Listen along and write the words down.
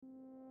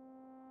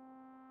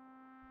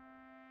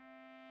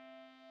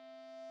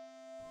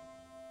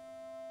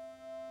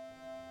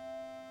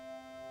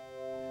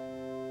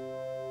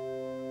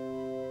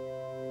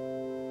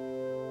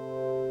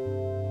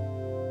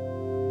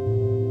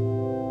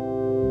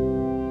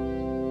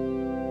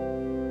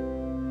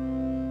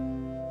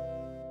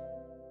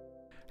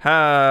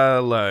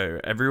Hello,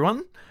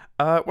 everyone.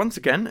 Once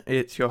again,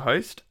 it's your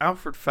host,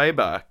 Alfred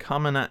Faber,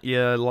 coming at you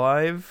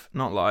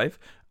not live,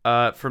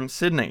 from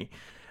Sydney.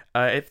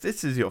 If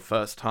this is your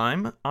first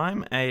time,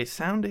 I'm a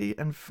soundy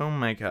and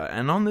filmmaker,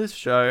 and on this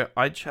show,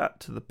 I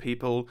chat to the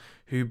people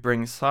who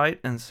bring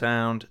sight and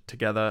sound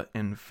together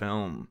in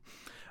film.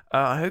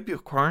 I hope your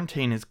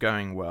quarantine is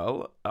going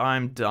well.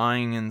 I'm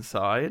dying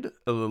inside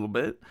a little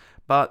bit,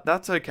 but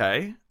that's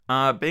okay.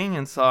 Being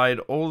inside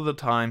all the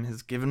time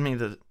has given me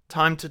the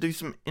time to do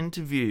some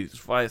interviews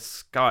via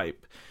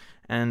Skype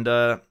and,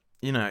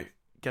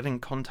 get in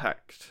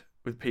contact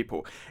with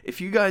people.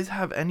 If you guys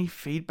have any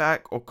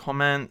feedback or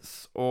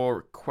comments or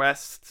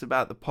requests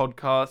about the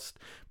podcast,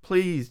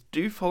 please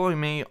do follow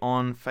me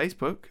on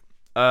Facebook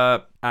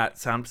at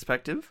Sound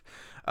Perspective.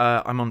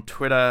 I'm on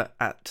Twitter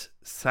at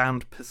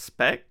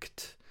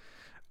SoundPerspect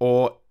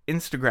or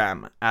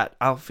Instagram at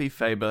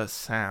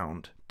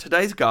AlfieFaberSound.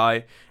 Today's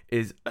guy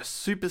is a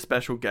super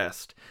special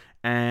guest,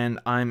 and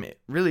I'm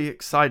really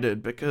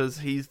excited because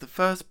he's the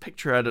first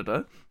picture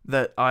editor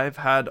that I've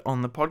had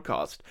on the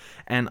podcast.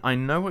 And I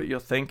know what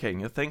you're thinking.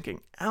 You're thinking,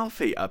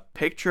 Alfie, a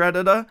picture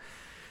editor?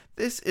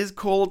 This is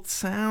called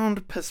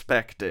Sound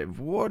Perspective.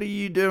 What are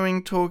you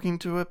doing talking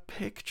to a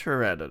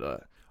picture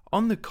editor?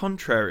 On the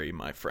contrary,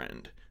 my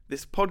friend,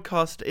 this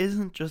podcast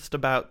isn't just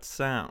about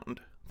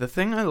sound. The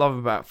thing I love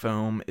about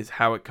film is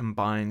how it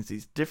combines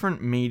these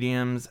different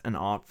mediums and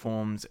art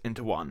forms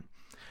into one.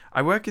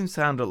 I work in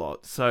sound a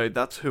lot, so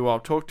that's who I'll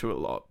talk to a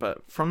lot,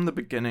 but from the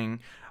beginning,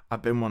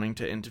 I've been wanting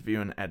to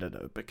interview an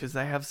editor because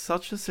they have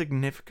such a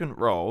significant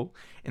role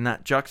in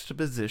that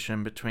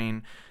juxtaposition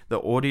between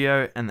the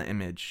audio and the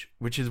image,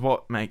 which is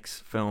what makes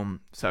film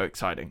so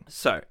exciting.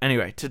 So,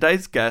 anyway,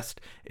 today's guest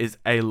is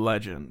a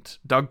legend,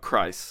 Doug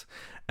Crice,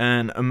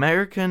 an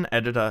American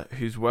editor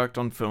who's worked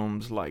on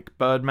films like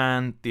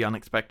Birdman, The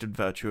Unexpected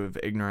Virtue of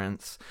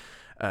Ignorance,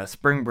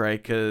 Spring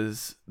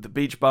Breakers, The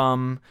Beach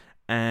Bum,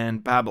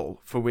 and Babel,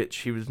 for which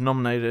he was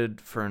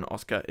nominated for an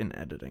Oscar in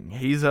editing.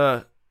 He's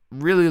a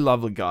really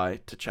lovely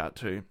guy to chat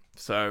to,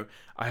 so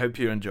I hope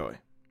you enjoy.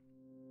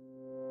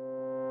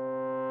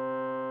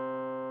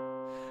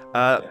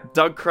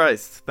 Doug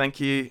Crice,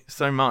 thank you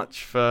so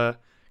much for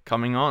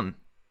coming on.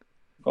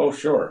 Oh,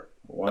 sure.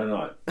 Why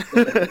not?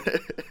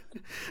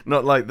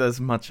 Not like there's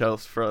much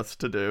else for us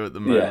to do at the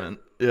moment.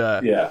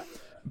 Yeah.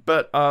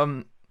 But,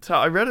 so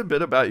I read a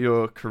bit about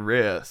your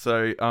career.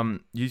 So,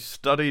 you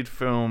studied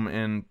film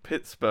in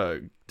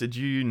Pittsburgh. Did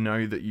you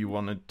know that you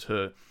wanted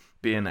to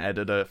be an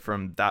editor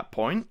from that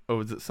point, or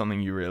was it something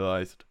you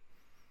realized?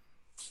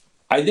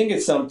 I think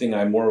it's something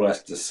I more or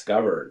less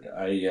discovered.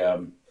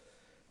 I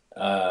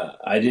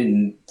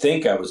didn't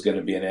think I was going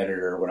to be an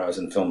editor when I was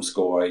in film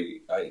school.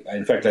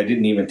 In fact, I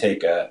didn't even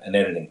take an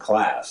editing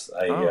class.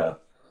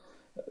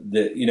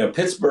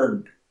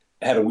 Pittsburgh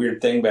had a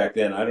weird thing back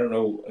then. I don't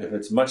know if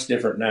it's much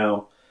different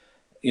now.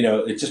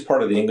 It's just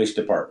part of the English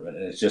department,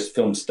 and it's just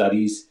film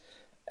studies.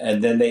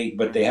 And then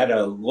they had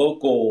a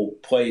local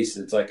place.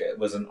 It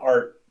was an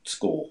art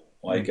school,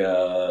 like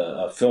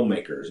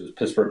filmmakers. It was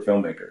Pittsburgh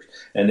Filmmakers,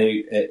 and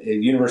they at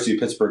University of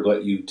Pittsburgh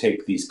let you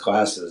take these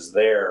classes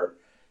there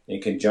in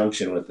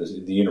conjunction with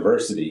the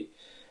university,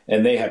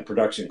 and they had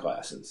production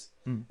classes.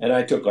 And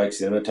I took like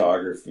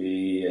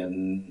cinematography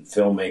and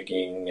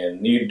filmmaking,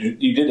 and you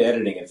did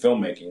editing and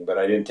filmmaking, but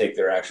I didn't take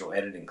their actual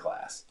editing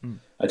class.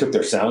 I took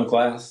their sound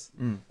class.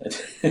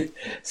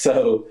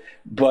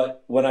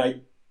 But when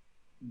I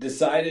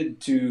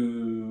decided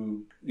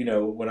to,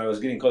 when I was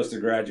getting close to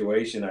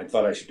graduation, I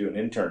thought I should do an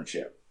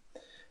internship.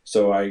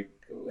 So I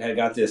had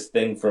got this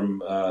thing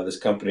from this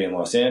company in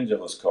Los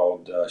Angeles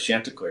called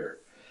Chanticleer,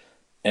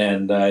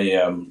 and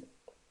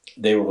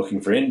they were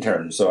looking for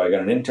interns, so I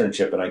got an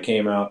internship, and I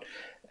came out,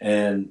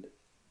 and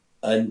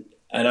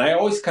I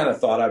always kind of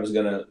thought I was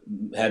going to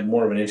have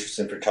more of an interest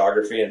in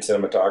photography and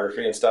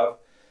cinematography and stuff.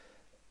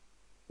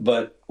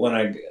 But when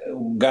I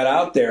got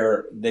out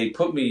there, they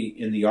put me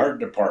in the art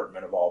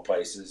department of all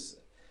places,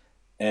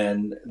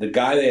 and the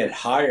guy they had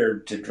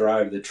hired to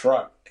drive the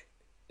truck,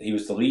 he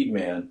was the lead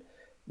man,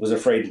 was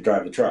afraid to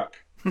drive the truck.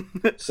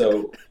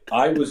 So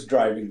I was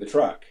driving the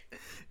truck.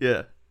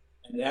 Yeah.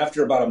 And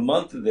after about a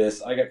month of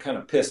this, I got kind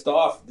of pissed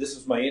off. This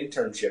was my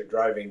internship,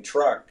 driving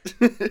truck,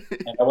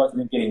 and I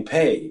wasn't getting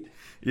paid.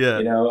 Yeah.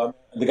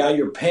 The guy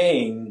you're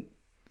paying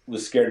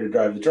was scared to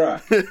drive the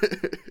truck.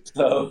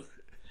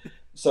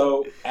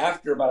 So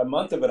after about a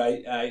month of it,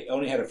 I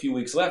only had a few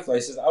weeks left. I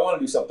said, I want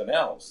to do something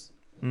else.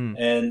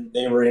 And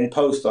they were in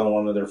post on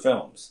one of their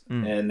films,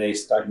 and they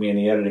stuck me in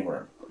the editing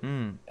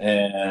room.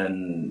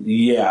 And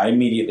I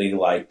immediately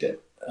liked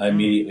it. I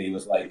immediately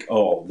was like,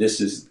 oh,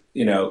 this is...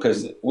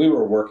 because we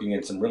were working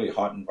in some really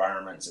hot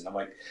environments, and I'm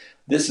like,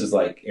 this is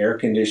like air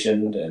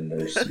conditioned, and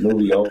there's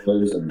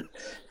moviolas, and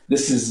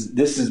this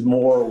is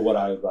more what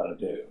I want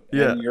to do.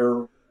 Yeah.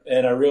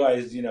 And I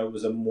realized, it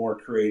was a more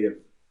creative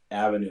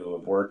avenue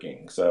of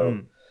working. So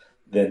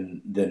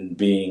than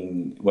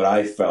being what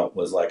I felt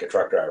was like a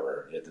truck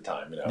driver at the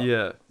time.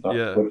 Yeah. Not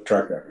to put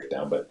truck drivers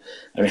down, but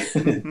I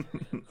mean,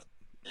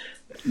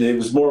 it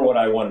was more what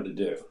I wanted to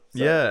do.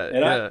 So,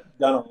 and I've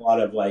done a lot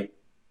of like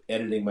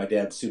editing my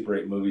dad's Super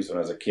 8 movies when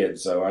I was a kid.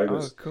 So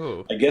Oh,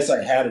 cool. I guess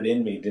I had it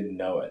in me, didn't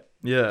know it.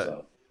 Yeah,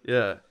 So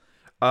yeah.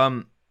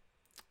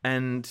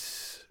 And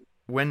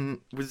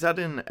when was that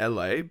in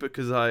LA?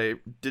 Because I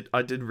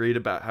did read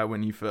about how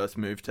when you first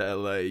moved to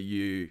LA,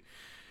 you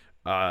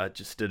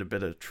just did a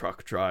bit of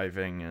truck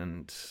driving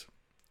and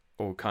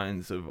all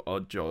kinds of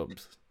odd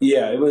jobs.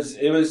 yeah, it was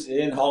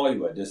in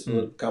Hollywood. This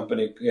little Mm.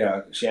 company,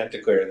 yeah,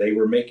 Chanticleer. They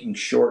were making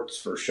shorts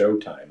for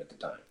Showtime at the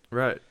time.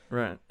 Right,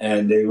 right.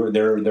 And they were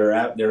their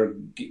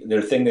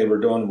thing they were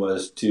doing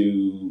was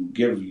to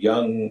give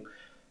young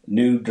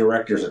new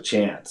directors a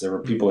chance. There were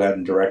Mm. people who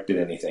hadn't directed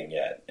anything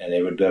yet, and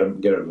they would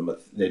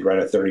they'd write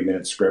a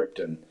 30-minute script,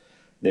 and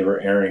they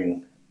were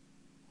airing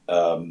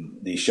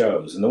these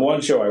shows. And the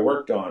one show I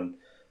worked on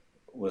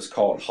was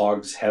called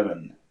Hog's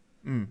Heaven,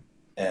 Mm.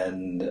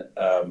 and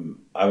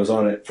I was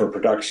on it for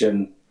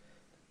production.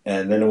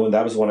 And then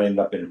that was when I ended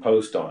up in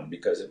post on,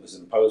 because it was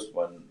in post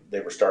when they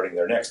were starting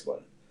their next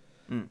one.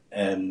 Mm.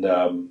 And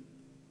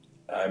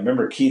I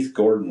remember Keith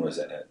Gordon was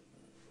in it.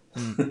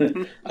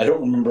 Mm. I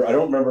don't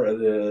remember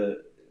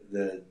the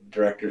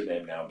director's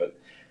name now, but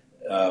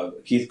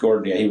Keith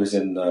Gordon. Yeah, he was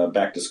in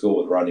Back to School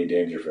with Rodney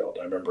Dangerfield.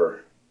 I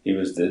remember he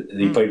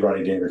played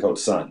Rodney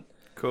Dangerfield's son.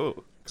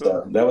 Cool,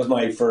 So that was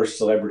my first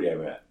celebrity I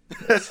met.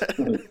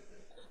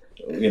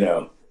 You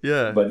know.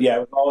 Yeah. But yeah, it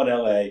was all in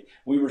L.A.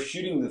 We were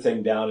shooting the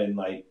thing down in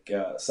like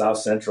South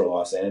Central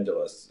Los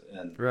Angeles,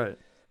 and Right.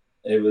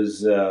 it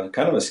was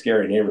kind of a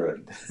scary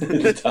neighborhood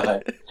at the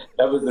time.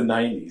 That was the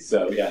 '90s,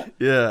 so yeah.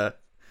 Yeah.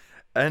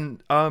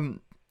 And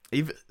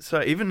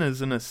even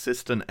as an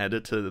assistant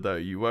editor though,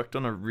 you worked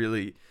on a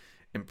really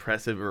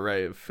impressive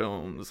array of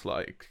films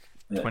like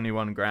Yeah.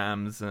 21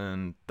 Grams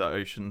and The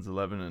Ocean's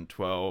 11 and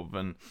 12.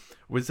 And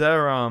was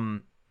there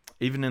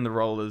even in the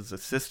role as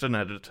assistant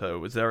editor,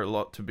 was there a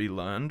lot to be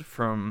learned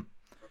from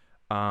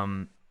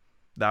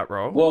that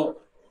role?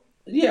 Well,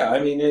 yeah. I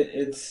mean, I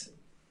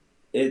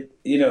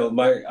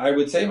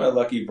would say my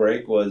lucky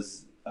break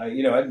was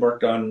I'd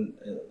worked on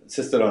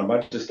assisted on a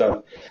bunch of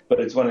stuff, but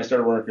it's when I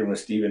started working with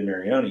Stephen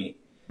Marioni,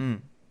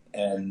 Mm.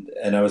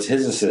 and I was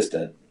his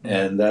assistant,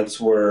 and that's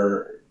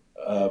where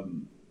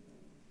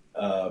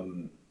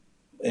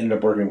ended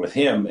up working with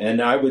him.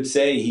 And I would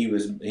say I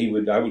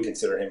would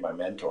consider him my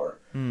mentor.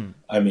 Mm.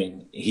 I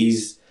mean,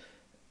 he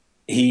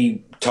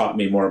taught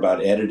me more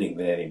about editing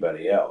than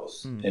anybody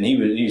else, and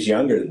he's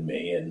younger than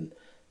me and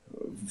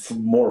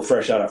more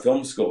fresh out of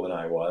film school than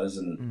I was,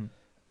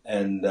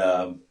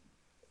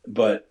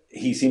 but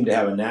he seemed to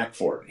have a knack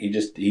for it. He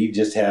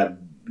just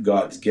had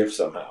God's gift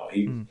somehow.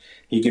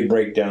 He could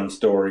break down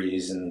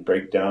stories and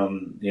break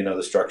down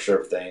the structure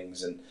of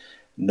things and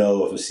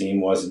know if a scene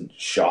wasn't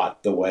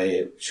shot the way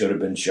it should have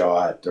been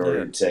shot, or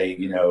he'd say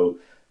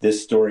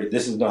this story,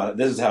 this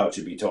is how it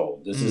should be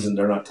told. This isn't,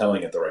 they're not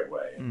telling it the right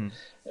way.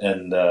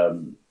 And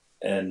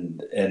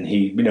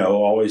he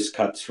always would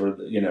cut for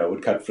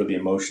the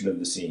emotion of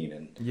the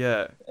scene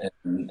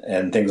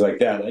and things like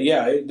that.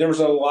 Yeah, there was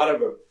a lot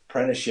of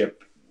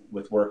apprenticeship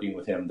with working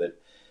with him,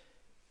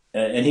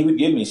 and he would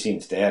give me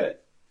scenes to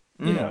edit.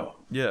 Yeah.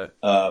 Yeah.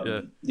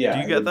 Do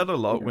you get that a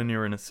lot when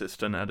you're an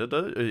assistant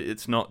editor?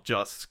 It's not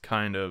just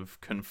kind of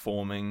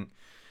conforming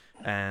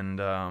and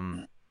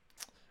admins.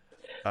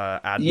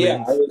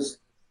 Yeah,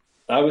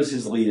 I was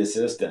his lead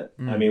assistant.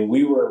 I mean, when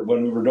we were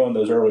doing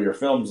those earlier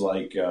films,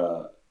 like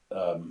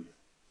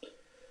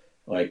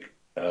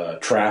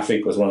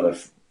Traffic was one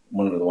of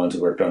the ones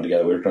we worked on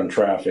together. We worked on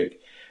Traffic,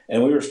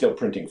 and we were still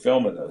printing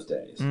film in those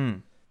days.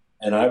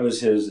 And I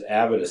was his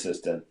Avid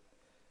assistant,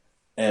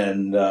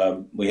 and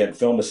we had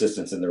film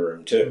assistants in the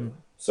room too.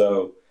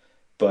 So,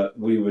 but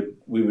we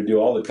would do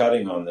all the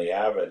cutting on the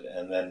Avid,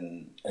 and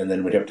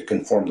then we'd have to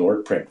conform the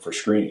work print for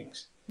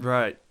screenings.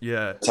 Right.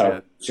 Yeah. That's how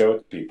we show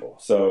it to people.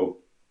 So,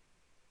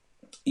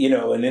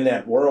 and in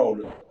that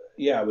world,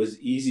 it was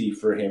easy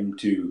for him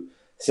to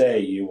say,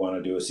 you want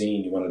to do a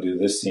scene, you want to do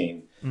this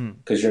scene,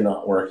 because you're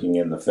not working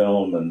in the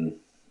film and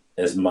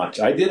as much.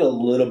 I did a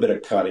little bit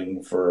of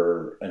cutting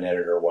for an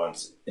editor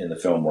once in the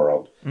film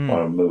world on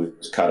a movie that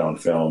was cut on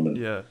film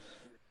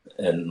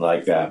and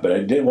like that,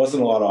 but it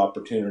wasn't a lot of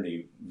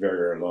opportunity very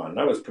early on.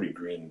 I was pretty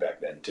green back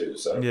then too.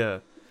 So yeah,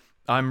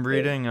 I'm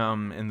reading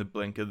in the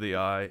blink of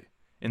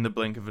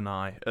an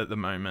eye at the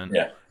moment.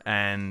 Yeah,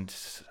 and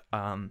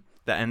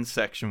the end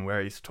section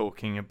where he's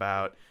talking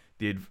about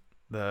the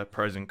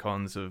pros and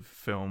cons of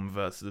film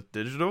versus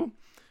digital,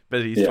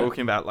 but he's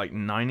talking about like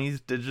 90s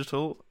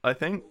digital, I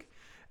think,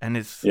 and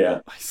it's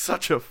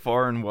such a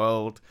foreign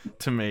world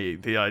to me,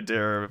 the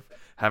idea of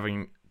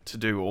having to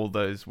do all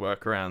those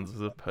workarounds as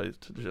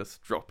opposed to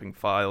just dropping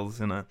files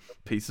in a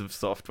piece of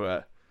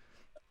software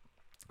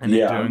and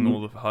it doing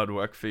all the hard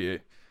work for you.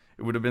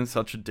 It would have been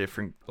such a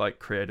different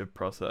creative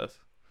process.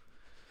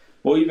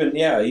 Well, even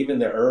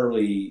the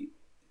early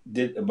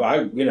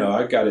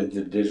I got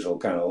into digital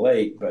kind of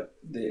late, but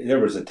there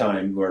was a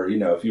time where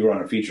if you were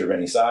on a feature of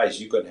any size,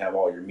 you couldn't have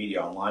all your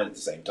media online at the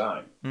same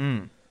time.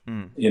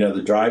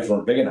 The drives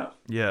weren't big enough.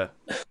 Yeah.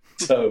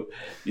 So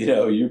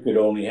you could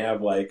only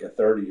have like a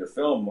third of your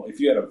film. If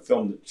you had a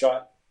film that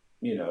shot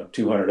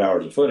 200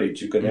 hours of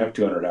footage, you couldn't have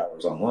 200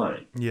 hours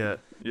online. Yeah,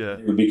 yeah.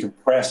 It would be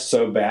compressed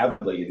so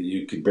badly that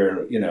you could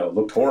barely,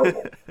 looked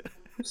horrible.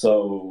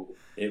 So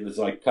it was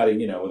like cutting,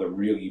 with a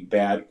really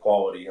bad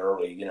quality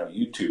early,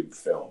 YouTube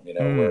film,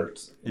 where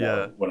it's,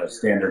 when it's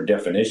standard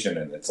definition,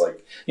 and it's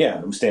like,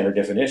 standard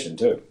definition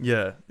too.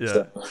 Yeah, yeah.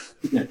 So,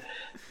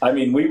 I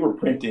mean, we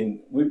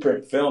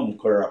print film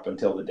clear up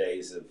until the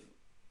days of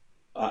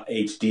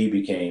HD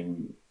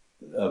became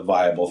a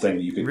viable thing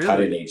that you could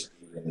cut in HD.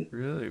 And,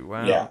 really?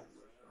 Wow. Yeah.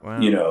 Wow.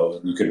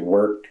 You could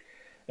work,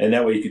 and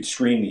that way you could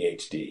stream the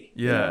HD.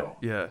 Yeah,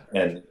 yeah.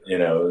 And,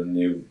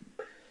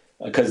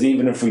 because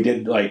even if we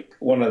did, like,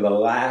 one of the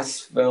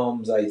last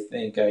films I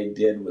think I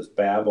did was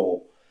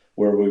Babel,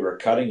 where we were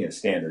cutting in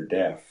standard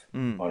def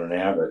on an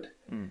Avid.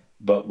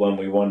 But when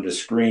we wanted to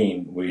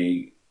screen,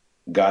 we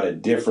got a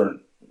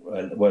different,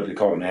 what we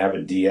call an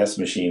Avid DS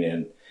machine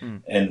in,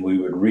 and we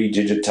would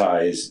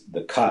redigitize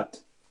the cut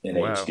in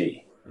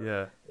HD.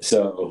 Yeah.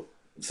 So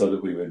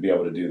that we would be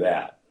able to do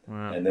that.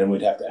 Wow. And then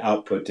we'd have to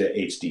output to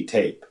HD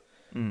tape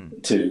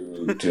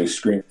to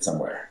screen it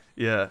somewhere.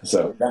 Yeah.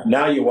 So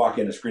now you walk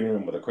in a screening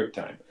room with a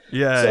QuickTime.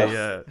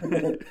 Yeah,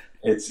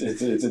 it's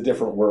a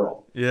different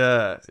world.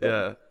 Yeah,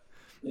 so,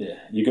 yeah.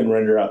 You can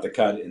render out the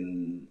cut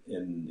in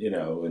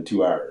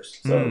 2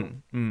 hours. So.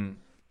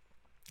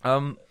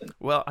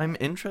 Well, I'm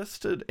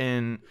interested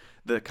in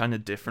the kind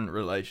of different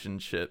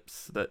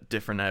relationships that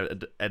different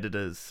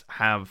editors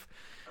have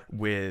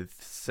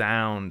with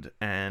sound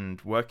and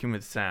working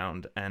with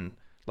sound, and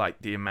like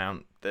the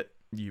amount that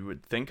you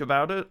would think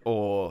about it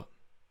or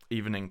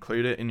even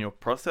include it in your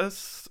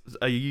process.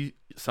 Are you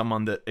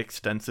someone that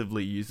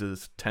extensively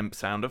uses temp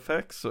sound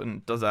effects,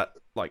 and does that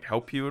like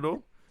help you at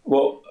all?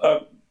 Well,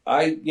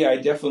 I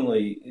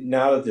definitely,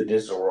 now that the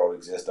digital world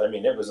exists, I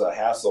mean, it was a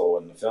hassle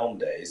in the film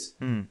days,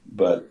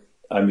 but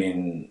I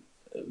mean,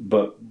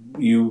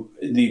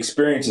 the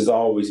experience is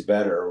always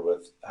better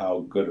with how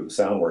good of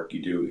sound work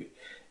you do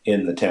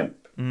in the temp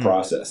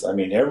process. I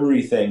mean, I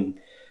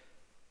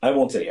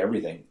won't say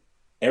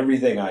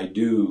everything I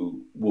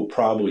do will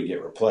probably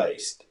get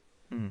replaced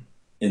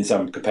in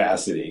some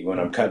capacity when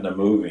I'm cutting a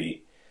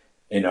movie.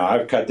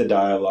 I've cut the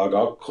dialogue,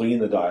 I'll clean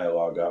the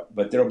dialogue up,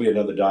 but there'll be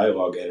another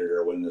dialogue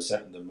editor when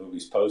the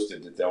movie's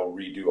posted that they'll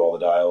redo all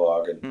the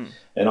dialogue,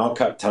 and I'll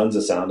cut tons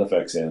of sound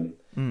effects in,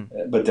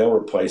 but they'll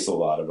replace a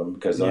lot of them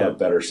because they'll have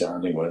better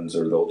sounding ones,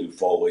 or they'll do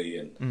Foley,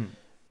 and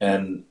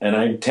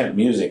I'm temp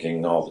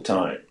musicking all the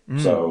time.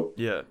 So,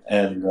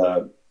 and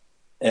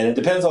it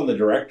depends on the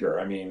director.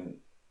 I mean,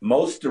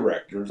 most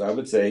directors, I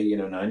would say,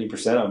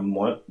 90% of them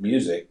want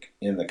music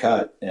in the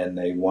cut, and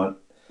they want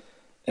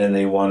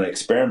to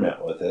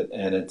experiment with it,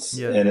 and it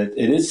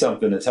is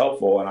something that's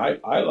helpful. And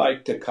I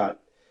like to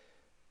cut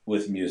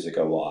with music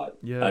a lot.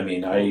 Yeah. I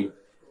mean,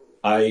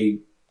 I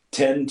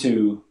tend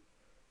to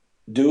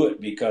do it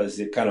because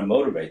it kind of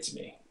motivates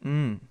me.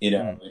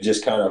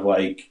 Just kind of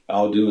like,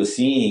 I'll do a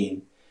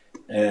scene,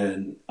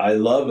 and I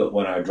love it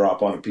when I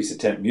drop on a piece of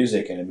temp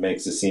music and it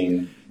makes the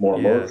scene more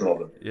emotional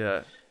to me.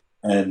 Yeah.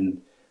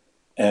 And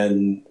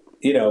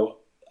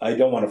I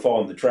don't want to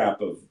fall in the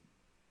trap of,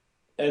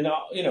 and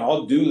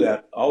I'll do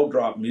that. I'll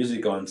drop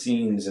music on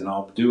scenes and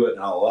I'll do it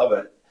and I'll love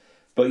it.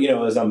 But,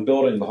 as I'm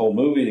building the whole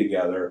movie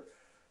together,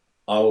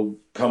 I'll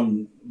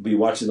be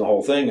watching the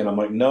whole thing and I'm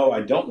like, no,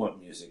 I don't want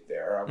music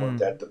there. I want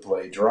that to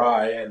play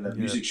dry, and the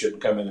music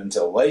shouldn't come in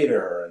until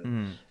later.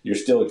 And you're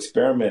still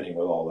experimenting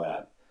with all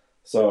that.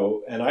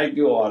 So, and I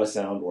do a lot of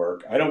sound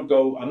work.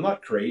 I'm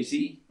not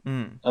crazy.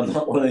 I'm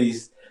not one of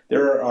these.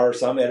 There are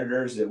some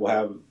editors that will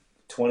have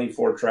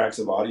 24 tracks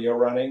of audio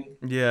running.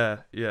 Yeah.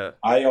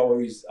 I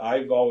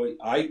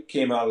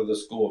came out of the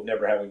school of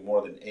never having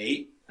more than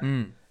 8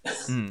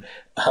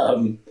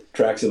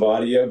 tracks of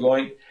audio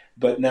going.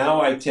 But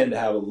now I tend to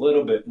have a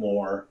little bit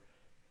more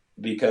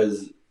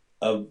because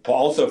of,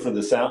 also for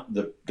the sound,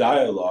 the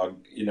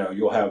dialogue,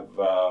 you'll have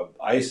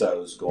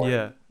ISOs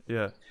going.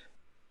 Yeah.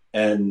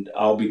 And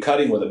I'll be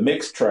cutting with a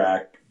mixed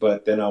track,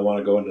 but then I want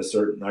to go into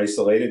certain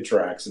isolated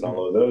tracks and I'll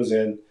load those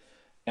in.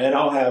 And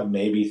I'll have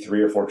maybe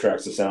 3 or 4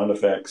 tracks of sound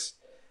effects,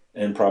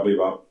 and probably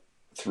about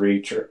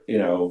 3,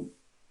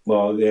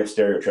 well, they have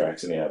stereo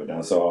tracks and they have it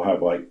now. So I'll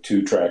have like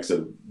 2 tracks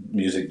of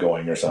music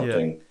going or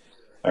something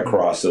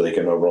across so they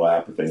can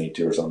overlap if they need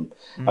to or something.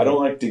 I don't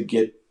like to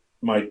get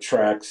my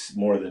tracks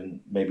more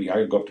than, maybe I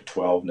can go up to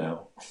 12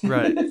 now.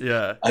 Right.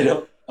 Yeah.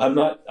 I'm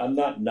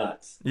not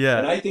nuts. Yeah.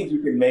 And I think you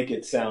can make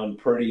it sound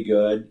pretty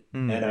good.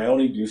 And I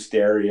only do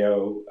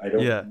stereo. I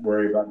don't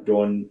worry about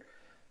doing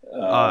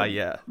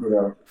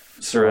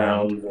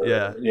surround.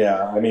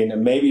 I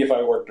mean, maybe if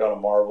I worked on a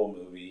Marvel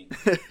movie,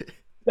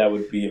 that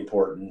would be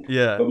important.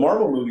 Yeah. But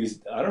Marvel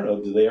movies, I don't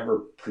know, do they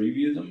ever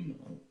preview them?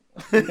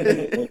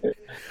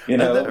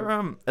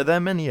 Are there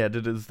many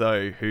editors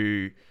though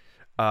who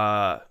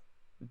don't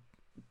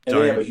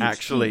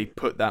actually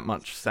put that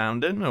much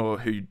sound in, or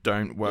who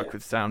don't work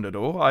with sound at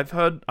all? I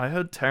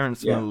heard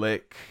Terrence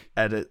Malick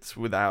edits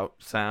without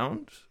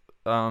sound.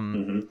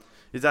 Do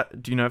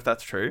you know if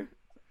that's true?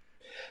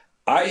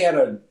 I had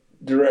a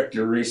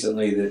director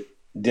recently that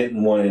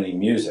didn't want any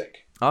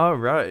music. Oh,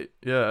 right.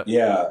 Yeah.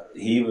 Yeah,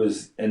 he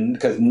was, and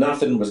because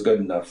nothing was good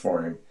enough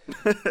for him,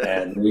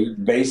 and we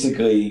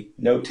basically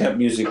no temp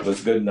music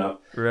was good enough,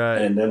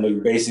 Right. and then we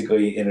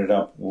basically ended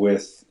up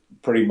with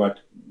pretty much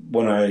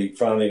when I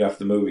finally got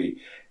the movie,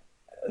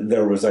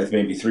 there was like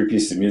maybe three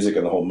pieces of music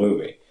in the whole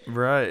movie.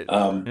 Right.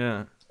 Um,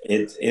 Yeah.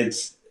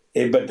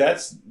 but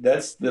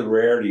that's the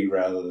rarity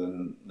rather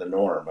than the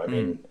norm. I Mm.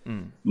 mean,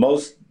 Mm.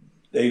 most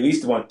they at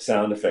least want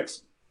sound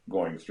effects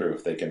going through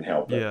if they can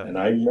help it,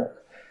 Yeah.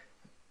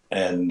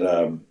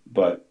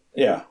 but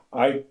yeah,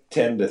 I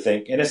tend to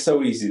think, and it's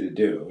so easy to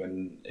do.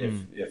 And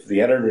Mm. if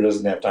the editor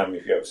doesn't have time,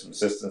 if you have some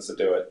assistants to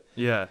do it,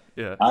 Yeah.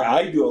 Yeah.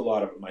 I do a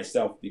lot of it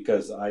myself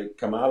because I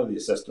come out of the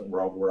assistant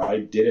world where I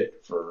did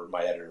it for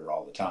my editor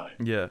all the time.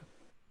 Yeah.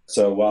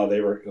 So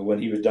when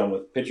he was done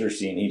with picture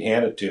scene, he'd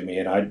hand it to me,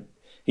 and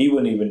he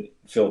wouldn't even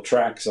fill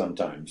tracks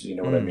sometimes. You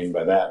know what I Mm. mean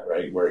by that,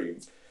 right?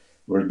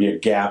 Where'd be a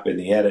gap in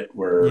the edit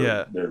where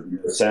Yeah. there'd be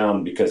a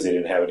sound because they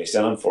didn't have any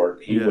sound for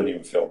it. He Yeah. wouldn't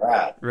even fill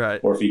that. Right.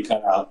 Or if he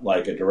cut out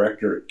like a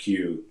director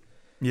cue,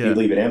 Yeah. he'd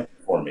leave it empty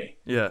for me.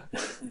 Yeah.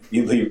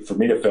 He'd leave it for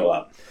me to fill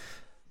up.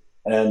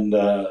 And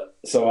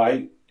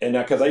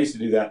because I used to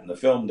do that in the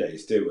film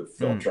days too with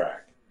film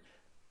track.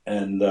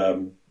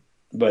 And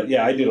but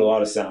yeah, I did a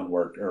lot of sound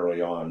work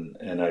early on,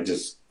 and I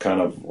just kind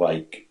of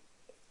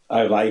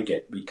I like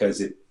it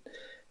because it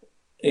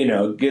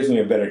gives me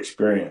a better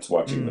experience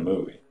watching the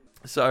movie.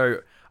 So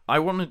I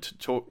wanted to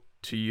talk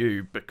to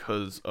you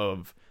because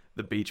of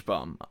the Beach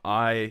Bum.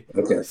 I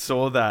Okay.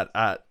 saw that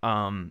at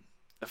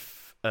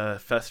a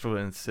festival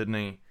in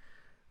Sydney.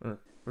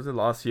 Was it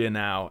last year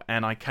now?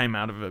 And I came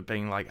out of it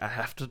being like, I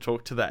have to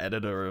talk to the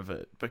editor of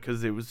it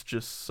because it was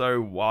just so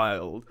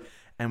wild.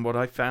 And what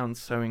I found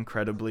so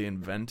incredibly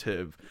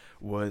inventive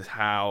was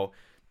how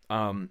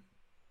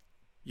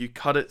you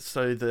cut it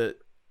so that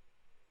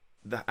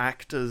the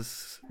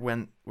actors,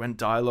 when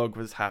dialogue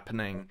was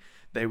happening,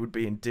 they would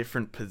be in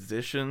different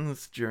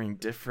positions during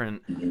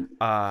different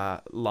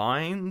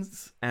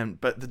lines,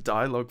 but the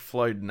dialogue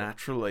flowed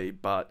naturally,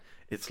 but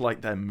it's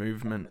like their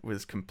movement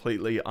was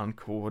completely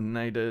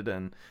uncoordinated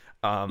and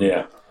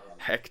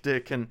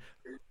hectic. And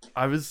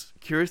I was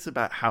curious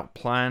about how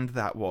planned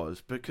that was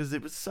because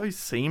it was so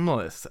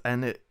seamless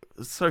and it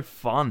was so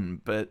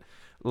fun, but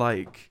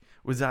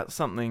was that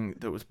something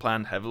that was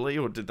planned heavily,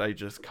 or did they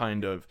just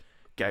kind of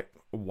get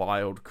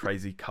wild,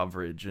 crazy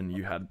coverage and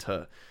you had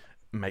to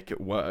make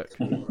it work?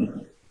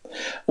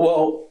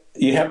 Well,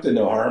 you have to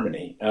know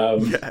harmony.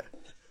 Yeah.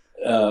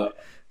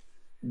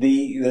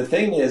 The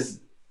thing is,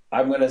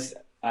 I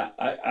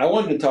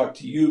wanted to talk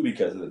to you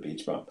because of the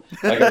Beach Bum.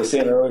 Like I was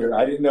saying earlier,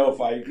 I didn't know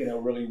if I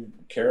really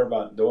care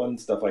about doing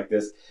stuff like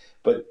this,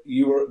 but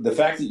the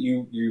fact that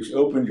you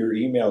opened your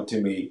email to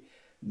me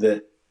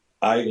that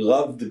I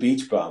love the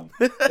Beach Bum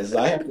is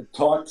I have to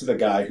talk to the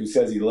guy who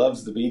says he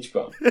loves the Beach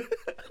Bum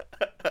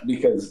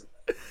because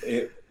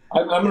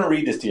I'm going to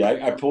read this to you.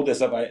 I pulled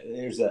this up.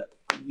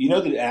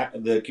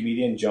 The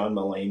comedian John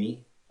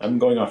Mulaney. I'm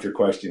going off your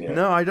question here.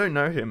 No, I don't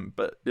know him,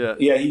 but yeah.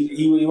 Yeah,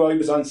 he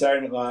was on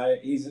Saturday Night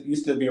Live. He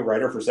used to be a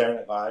writer for Saturday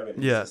Night Live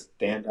and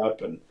stand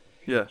up. And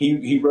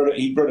he wrote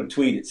a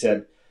tweet. It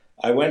said,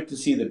 "I went to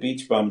see the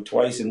Beach Bum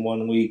twice in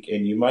 1 week,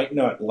 and you might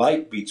not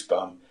like Beach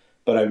Bum,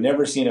 but I've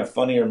never seen a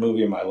funnier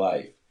movie in my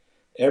life.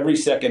 Every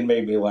second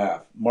made me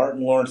laugh.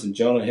 Martin Lawrence and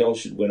Jonah Hill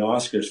should win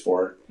Oscars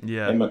for it,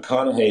 and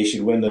McConaughey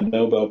should win the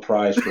Nobel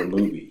Prize for a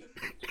movie."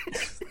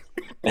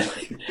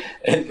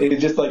 And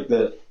it's just like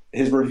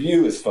his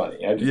review is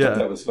funny. I just thought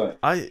that was funny.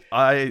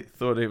 I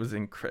thought it was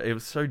incredible. It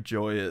was so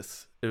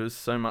joyous. It was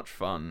so much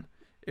fun.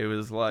 It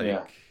was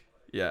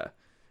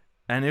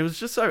and it was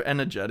just so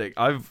energetic.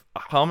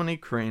 Harmony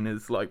Korine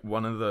is like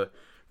one of the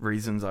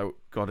reasons I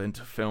got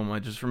into film. I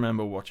just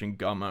remember watching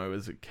Gummo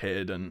as a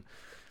kid and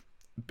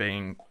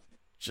being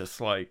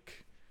just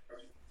like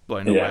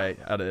blown away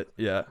at it.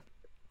 Yeah.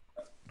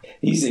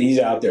 He's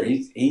out there.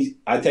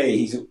 I tell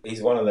you,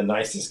 he's one of the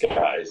nicest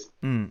guys.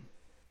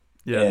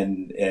 Yeah.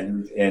 And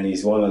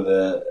he's he's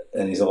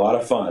a lot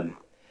of fun.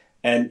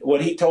 And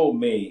what he told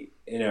me,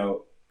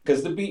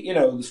 because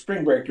the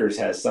Spring Breakers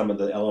has some of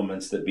the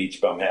elements that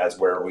Beach Bum has,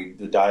 where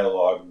the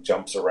dialogue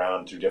jumps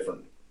around through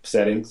different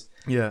settings.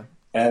 Yeah.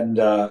 And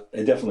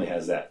it definitely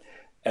has that.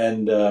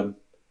 And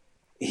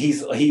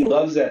he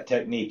loves that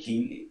technique.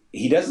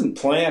 He doesn't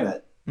plan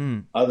it,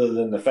 other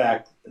than the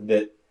fact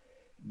that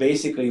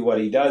basically what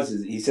he does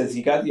is he says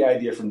he got the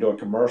idea from doing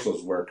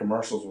commercials, where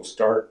commercials will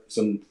start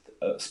some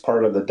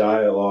part of the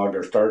dialogue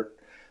or start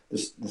the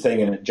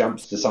thing and it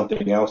jumps to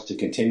something else to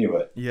continue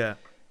it. Yeah.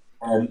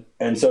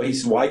 And so he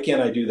said, why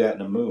can't I do that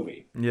in a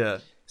movie? Yeah.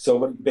 So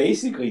what he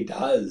basically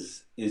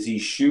does is he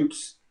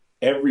shoots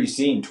every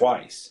scene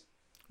twice.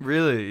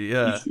 Really?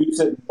 Yeah. He shoots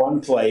it in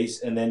one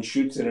place and then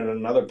shoots it in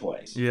another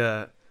place.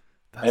 Yeah.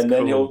 That's and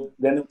then cool.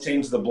 he'll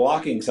change the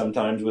blocking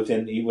sometimes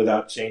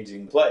without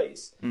changing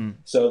place.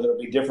 So there'll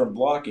be different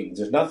blockings.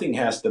 Nothing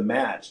has to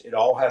match. It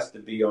all has to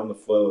be on the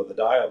flow of the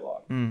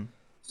dialogue.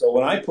 So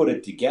when I put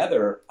it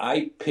together,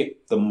 I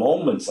pick the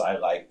moments I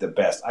like the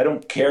best. I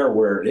don't care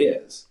where it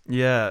is.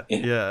 Yeah.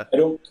 Yeah. I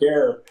don't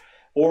care.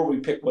 or we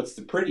pick what's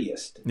the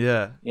prettiest.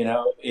 Yeah. You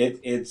know,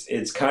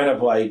 it's kind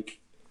of like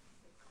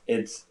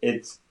it's.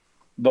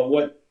 But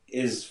what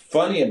is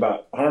funny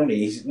about Harmony?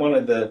 He's one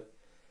of the.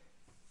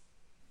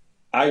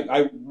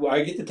 I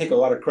get to take a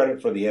lot of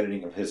credit for the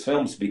editing of his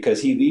films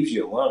because he leaves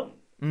you alone.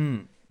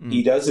 Mm, mm.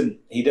 He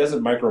doesn't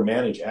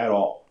micromanage at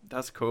all.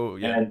 That's cool.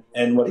 Yeah.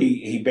 And what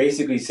he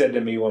basically said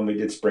to me when we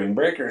did Spring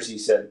Breakers, he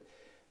said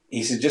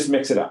just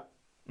mix it up.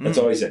 That's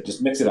all he said.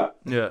 Just mix it up.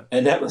 Yeah.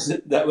 And that was,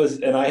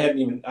 and I hadn't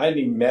even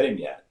met him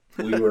yet.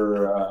 We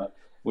were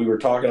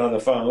talking on the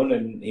phone,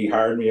 and he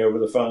hired me over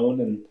the phone,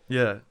 and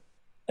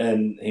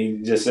he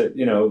just said,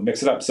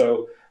 mix it up.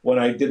 So when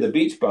I did the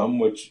Beach Bum,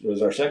 which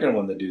was our second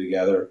one to do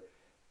together,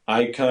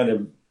 I kind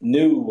of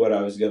knew what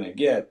I was going to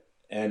get,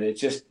 and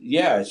it's just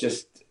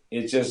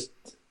the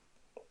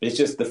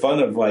fun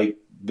of like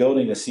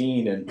building a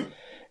scene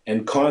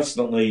and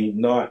constantly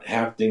not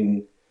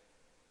having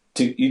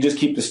to. You just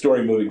keep the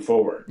story moving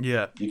forward.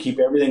 Yeah, you keep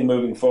everything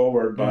moving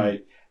forward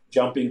by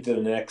jumping to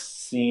the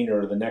next scene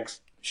or the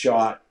next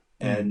shot,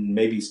 and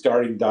maybe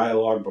starting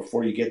dialogue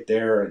before you get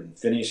there and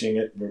finishing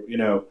it.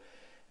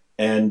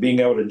 And being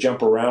able to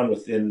jump around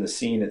within the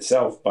scene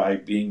itself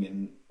by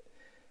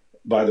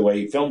the way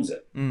he films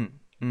it.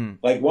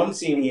 Like one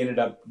scene he ended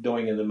up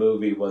doing in the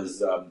movie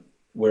was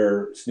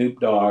where Snoop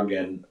Dogg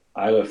and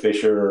Isla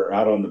Fisher are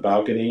out on the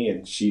balcony,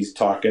 and she's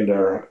talking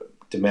to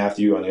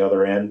Matthew on the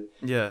other end.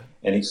 Yeah.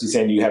 And she's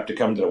saying, you have to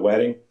come to the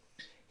wedding.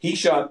 He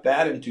shot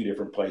that in two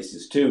different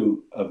places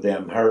too, of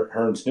them, her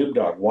and Snoop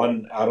Dogg,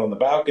 one out on the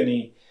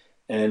balcony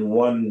and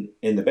one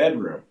in the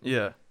bedroom.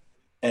 Yeah.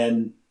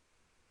 And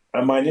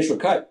my initial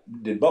cut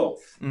did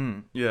both.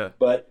 Yeah.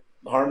 But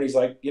Harmony's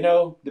like,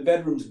 the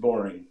bedroom's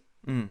boring.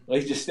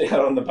 Like, just stay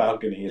out on the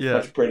balcony. It's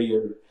much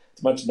prettier.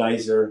 It's much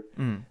nicer.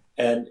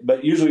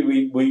 But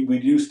usually we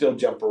do still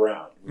jump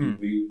around.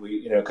 We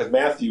because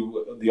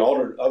Matthew, the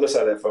other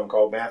side of that phone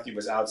call, Matthew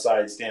was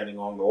outside standing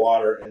along the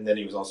water, and then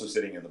he was also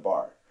sitting in the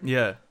bar.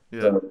 Yeah.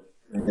 Yeah. So,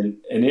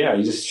 and he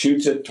just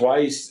shoots it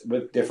twice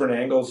with different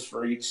angles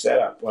for each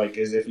setup, like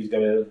as if he's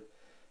going to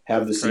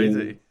have the scene.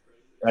 Crazy.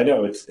 I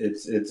know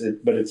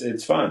but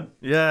it's fun.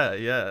 Yeah,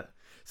 yeah.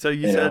 So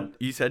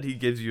you said he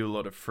gives you a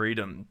lot of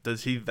freedom.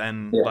 Does he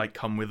then like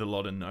come with a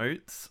lot of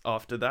notes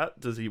after that?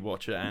 Does he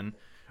watch it and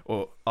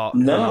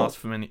ask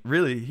for many?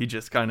 Really, he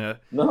just kind of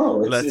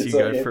lets you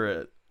go for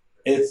it.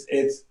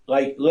 It's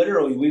like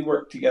literally we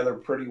work together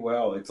pretty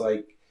well. It's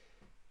like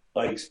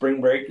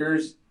Spring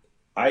Breakers.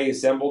 I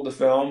assembled the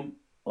film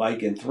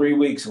like in 3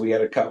 weeks. We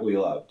had a cut we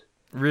loved.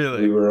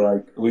 Really,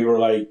 we were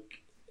like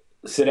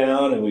sit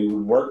down and we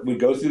would work. We'd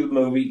go through the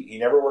movie. He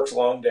never works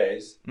long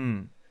days.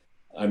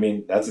 I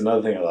mean, that's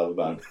another thing I love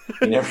about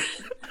him.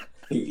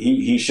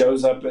 He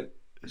shows up at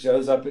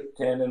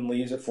 10 and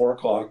leaves at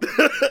 4:00.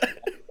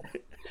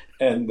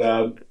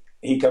 And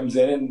he comes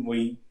in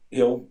and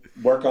he'll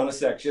work on a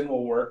section.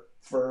 We'll work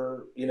on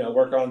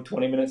a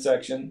 20-minute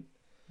section.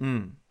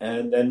 And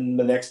then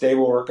the next day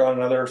we'll work on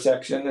another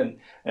section.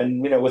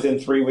 And within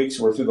 3 weeks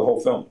we're through the whole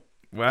film.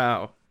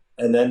 Wow.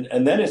 And then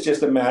it's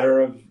just a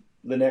matter of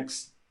the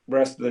next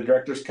rest of the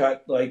director's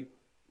cut. Like,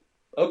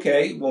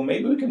 okay, well,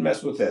 maybe we can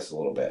mess with this a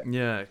little bit.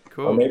 Yeah,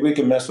 cool. Or maybe we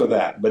can mess with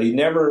that. But he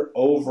never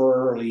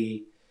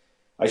overly,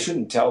 I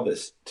shouldn't tell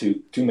this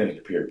to too many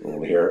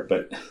people here,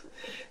 but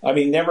I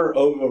mean, never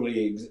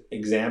overly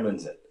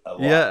examines it a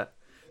lot. Yeah.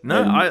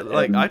 No,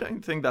 I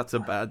don't think that's a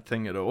bad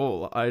thing at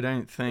all. I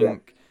don't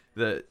think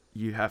that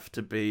you have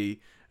to be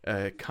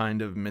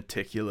kind of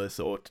meticulous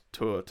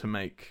auteur to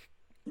make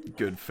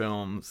good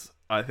films.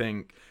 I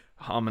think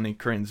Harmony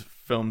Korine's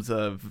films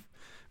are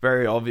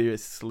very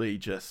obviously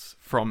just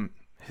from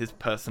his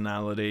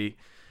personality,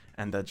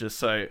 and they're just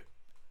so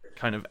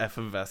kind of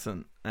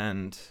effervescent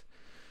and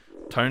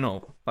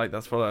tonal. Like,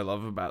 that's what I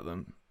love about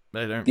them.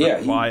 They don't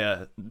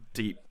require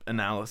deep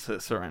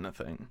analysis or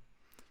anything.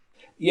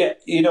 Yeah,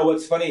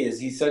 what's funny is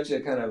he's such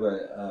a kind of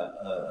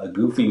a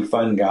goofy,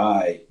 fun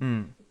guy,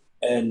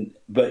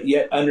 but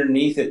yet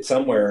underneath it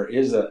somewhere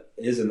is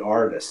an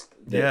artist.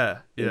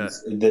 That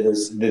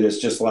is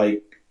just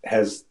like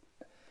has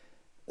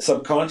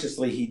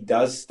subconsciously he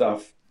does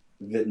stuff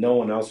that no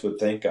one else would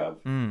think of,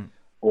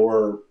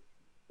 or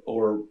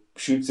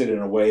shoots it in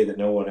a way that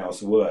no one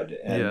else would,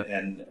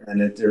 and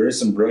there is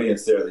some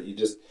brilliance there that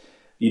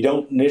you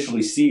don't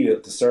initially see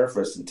at the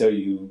surface until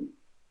you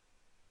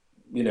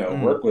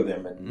work with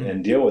him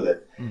and deal with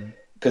it.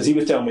 Because he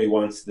was telling me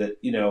once that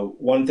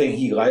one thing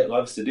he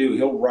loves to do,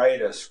 he'll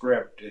write a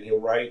script and he'll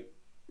write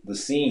the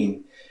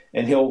scene,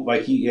 and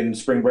in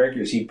Spring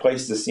Breakers he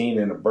placed the scene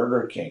in a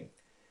Burger King,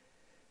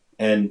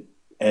 and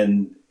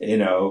in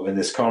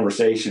this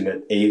conversation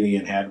that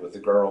Alien had with the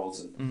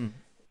girls, and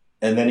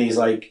then he's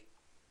like,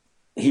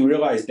 he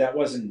realized that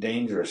wasn't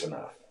dangerous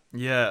enough.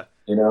 Yeah.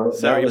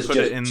 So he put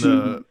it in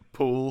the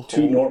pool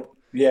hall.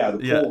 The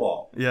pool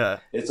hall. Yeah.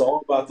 It's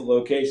all about the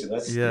location.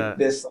 Let's stick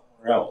this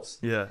somewhere else.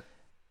 Yeah.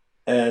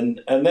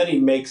 And then he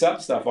makes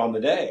up stuff on the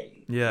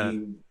day. Yeah.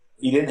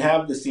 He didn't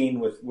have the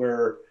scene with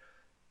where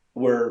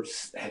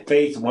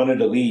Faith wanted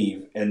to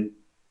leave and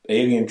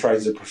alien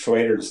tries to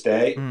persuade her to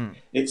stay.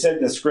 It said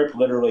in the script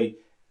literally,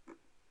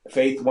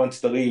 Faith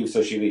wants to leave,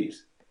 so she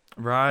leaves.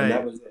 Right. And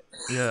that was it.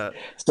 Yeah.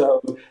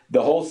 So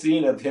the whole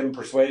scene of him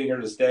persuading her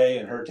to stay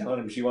and her telling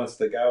him she wants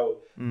to go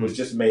was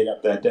just made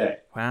up that day.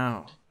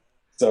 Wow.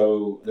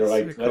 So they're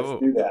That's like, so cool.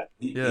 let's do that.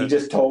 He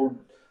just told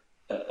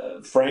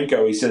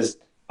Franco, he says,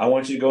 I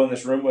want you to go in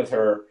this room with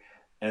her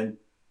and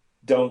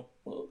don't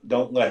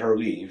let her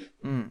leave.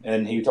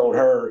 And he told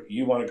her,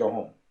 you want to go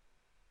home.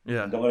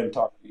 Yeah. Don't let him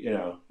talk, you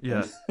know.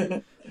 Yeah.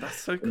 That's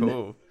so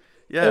cool.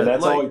 Yeah. And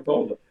that's like, all he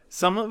told them.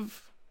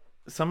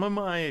 Some of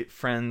my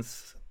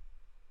friends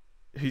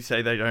who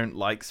say they don't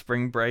like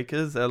Spring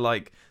Breakers, they're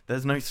like,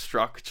 there's no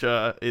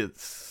structure,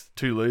 it's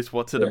too loose,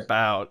 what's it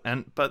about?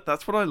 But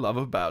that's what I love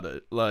about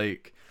it,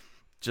 like,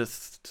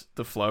 just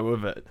the flow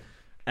of it.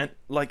 And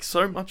like,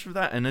 so much of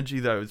that energy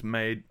though is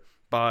made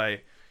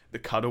by the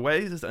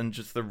cutaways and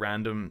just the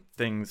random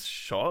things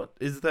shot.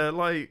 Is there,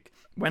 like,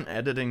 when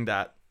editing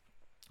that,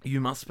 you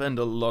must spend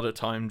a lot of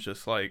time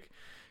just like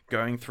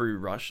going through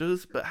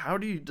rushes, but how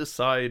do you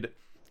decide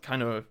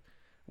kind of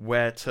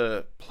where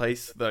to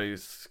place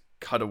those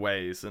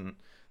cutaways and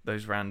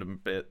those random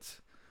bits?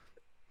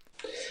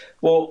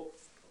 Well,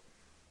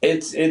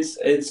 it's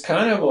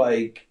kind of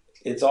like,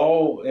 it's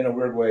all in a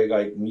weird way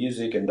like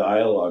music and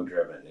dialogue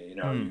driven. You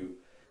know,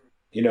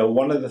 you know,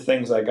 one of the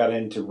things I got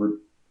into,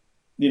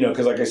 you know,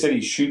 because like I said,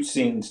 he shoots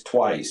scenes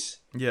twice.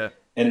 Yeah.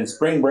 And in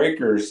Spring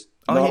Breakers,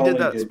 oh, he did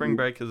that Spring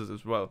Breakers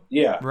as well.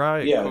 Yeah,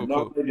 right. Yeah, cool,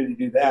 not only did he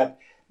do that,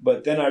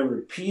 but then I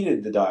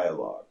repeated the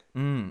dialogue.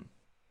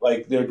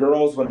 Like the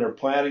girls, when they're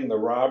planning the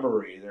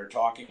robbery, they're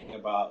talking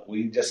about,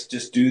 we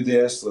just do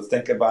this. Let's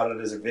think about it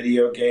as a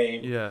video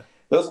game. Yeah.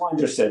 Those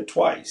lines are said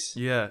twice.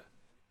 Yeah.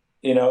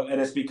 You know, and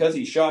it's because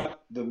he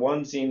shot the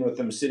one scene with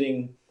them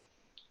sitting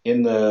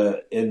in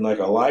like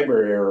a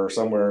library or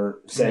somewhere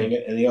saying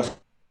it, and he also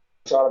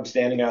shot him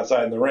standing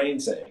outside in the rain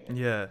saying it.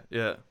 Yeah.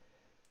 Yeah.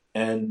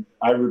 And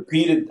I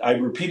repeated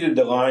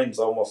the lines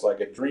almost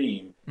like a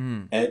dream,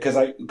 and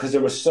because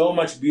there was so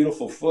much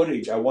beautiful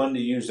footage, I wanted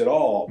to use it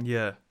all.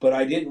 Yeah. But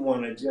I didn't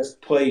want to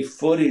just play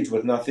footage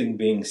with nothing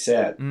being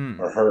said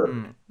or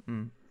heard.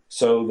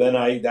 So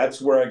then that's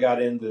where I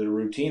got into the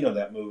routine of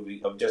that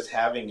movie of just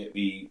having it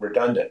be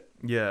redundant.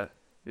 Yeah.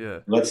 Yeah.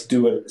 Let's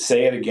do it.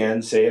 Say it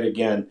again. Say it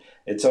again.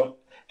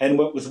 And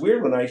what was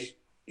weird when I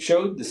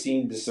showed the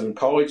scene to some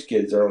college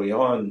kids early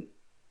on,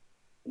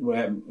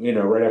 you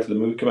know, right after the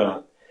movie came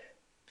out.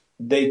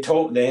 They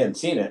hadn't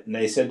seen it, and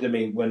they said to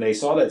me when they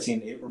saw that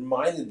scene, it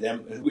reminded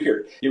them,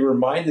 weird, it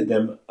reminded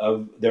them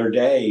of their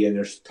day, and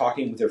they're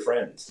talking with their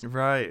friends.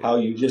 Right. How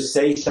you just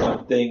say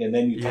something, and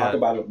then you talk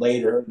about it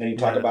later, and then you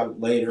talk about it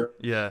later.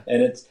 Yeah.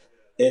 And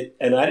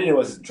and I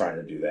wasn't trying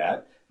to do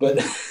that, but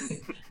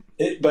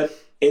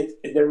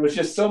there was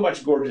just so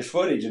much gorgeous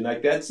footage, and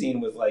like that scene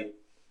was like,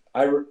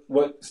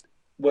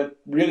 what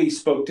really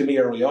spoke to me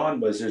early on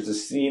was there's a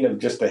scene of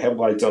just the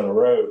headlights on the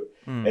road.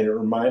 And it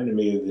reminded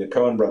me of the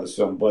Coen Brothers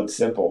film Blood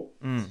Simple,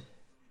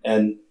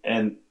 and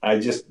I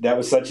just, that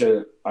was such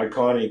a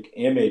iconic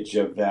image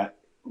of that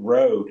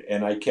road,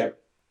 and I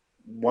kept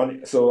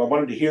so I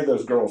wanted to hear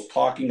those girls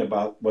talking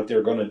about what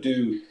they're going to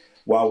do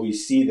while we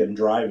see them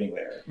driving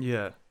there.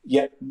 Yeah.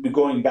 Yet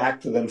going back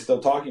to them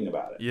still talking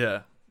about it.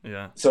 Yeah.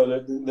 Yeah. So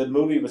the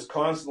movie was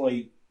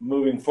constantly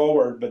moving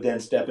forward, but then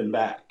stepping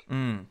back,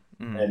 and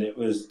it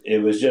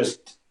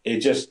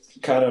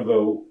just kind of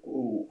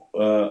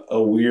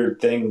a weird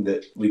thing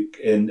that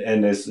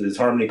and as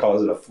Harmony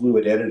calls it, a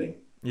fluid editing.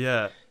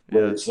 Yeah.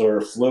 Where it's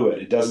sort of fluid.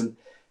 It doesn't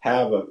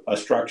have a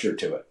structure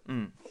to it.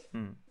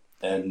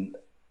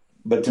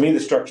 But to me, the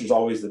structure is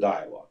always the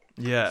dialogue.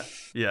 Yeah.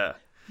 Yeah.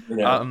 You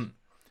know?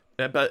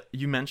 But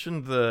you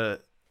mentioned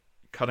the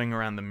cutting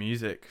around the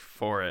music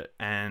for it,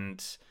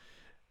 and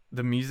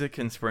the music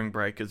in Spring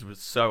Breakers was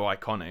so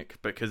iconic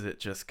because it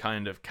just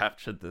kind of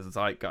captured the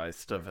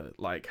zeitgeist of it,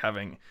 like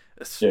having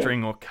a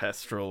string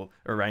orchestral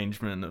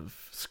arrangement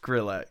of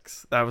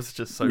Skrillex. That was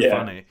just so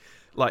funny.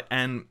 Like,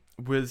 and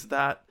was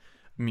that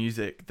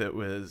music that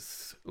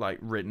was like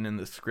written in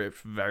the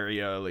script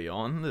very early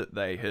on that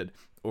they had,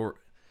 or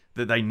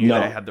that they knew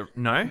they had the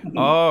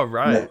Oh,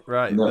 right,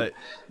 right.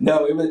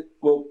 No, it was,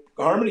 well,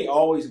 Harmony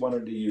always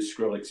wanted to use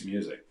Skrillex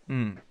music.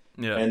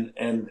 Yeah.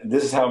 And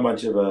this is how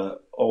much of a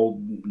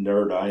old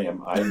nerd I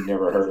am. I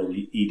never heard of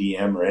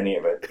EDM or any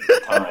of it at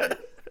the time.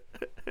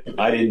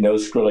 I didn't know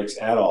Skrillex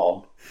at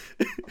all.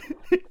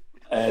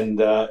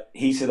 And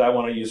he said, I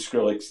want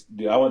Skrillex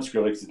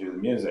to do the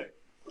music.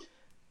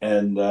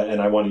 And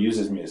I want to use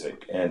his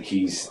music. And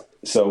he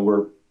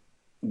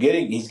gave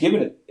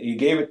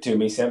it to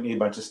me, sent me a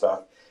bunch of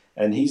stuff.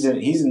 And he's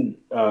in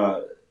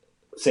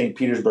St.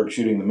 Petersburg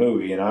shooting the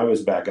movie, and I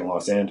was back in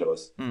Los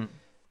Angeles.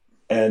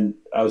 And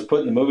I was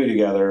putting the movie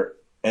together,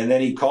 and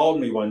then he called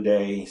me one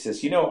day. He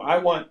says,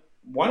 why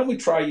don't we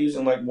try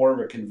using like more of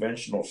a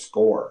conventional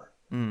score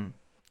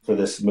for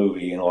this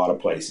movie in a lot of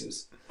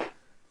places?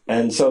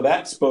 And so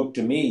that spoke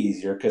to me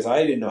easier because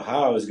I didn't know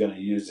how I was going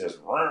to use this,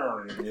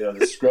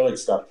 this Skrillex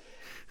stuff,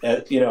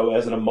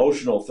 as an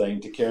emotional thing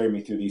to carry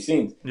me through these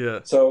scenes. Yeah.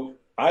 So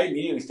I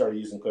immediately started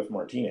using Cliff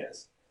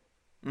Martinez.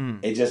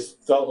 It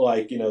just felt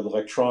like, the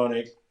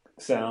electronic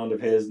sound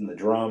of his and the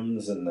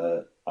drums and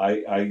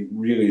I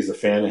really is a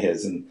fan of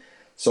his. And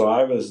so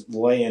I was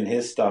laying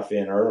his stuff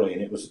in early,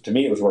 and to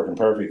me, it was working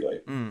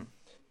perfectly.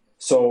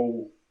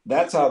 So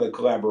that's how the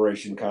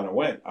collaboration kind of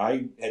went.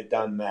 I had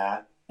done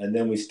that, and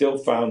then we still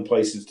found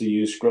places to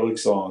use Skrillex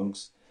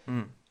songs.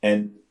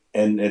 And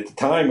at the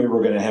time we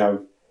were going to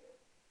have,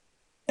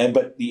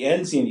 but the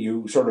end scene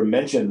you sort of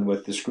mentioned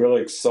with the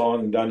Skrillex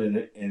song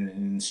done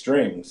in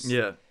strings,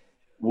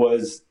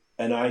 was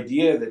an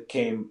idea that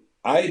came.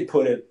 I had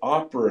put an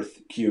opera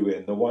cue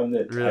in, the one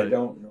that I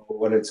don't know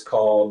what it's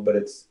called, but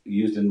it's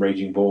used in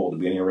Raging Bull, the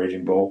beginning of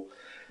Raging Bull.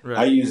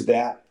 I used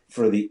that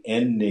for the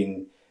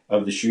ending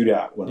of the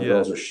shootout when the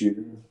girls are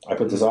shooting. I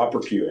put this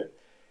opera cue in.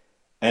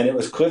 And it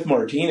was Cliff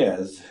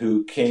Martinez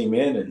who came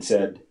in and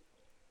said,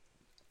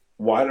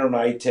 why don't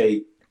I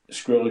take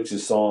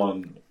Skrillex's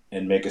song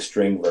and make a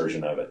string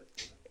version of it?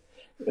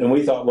 And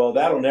we thought, well,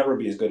 that'll never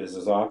be as good as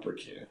his opera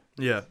cue.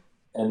 Yeah.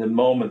 And the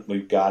moment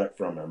we got it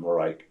from him, we're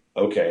like,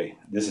 okay,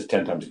 this is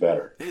 10 times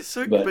better. It's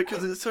so good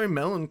because it's so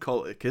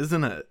melancholic,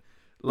 isn't it?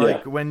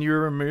 Like when you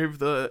remove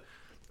the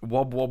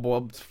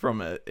wobs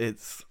from it,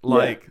 it's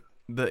like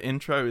the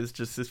intro is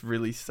just this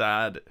really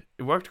sad.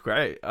 It worked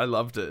great. I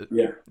loved it.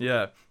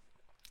 Yeah.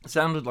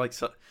 Sounds like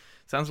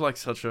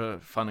such a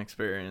fun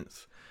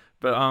experience.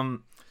 But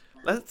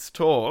let's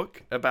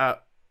talk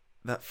about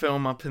that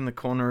film up in the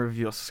corner of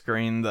your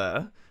screen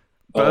there,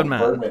 Birdman.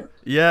 Birdman.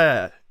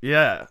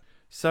 Yeah.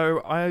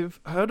 So I've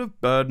heard of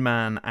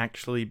Birdman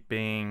actually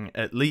being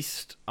at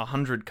least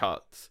 100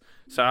 cuts.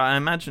 So I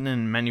imagine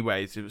in many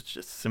ways it was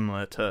just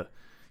similar to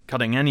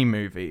cutting any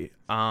movie.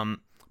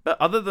 But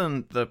other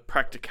than the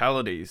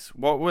practicalities,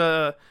 what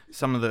were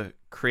some of the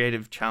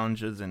creative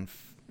challenges in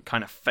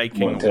kind of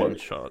faking one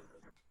shot?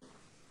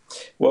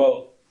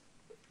 Well,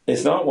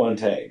 it's not one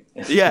take.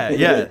 Yeah,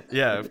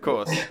 of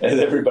course. As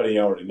everybody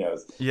already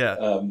knows.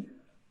 Yeah.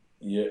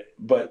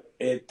 But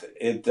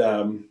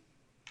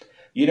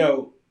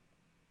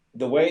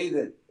the way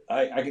that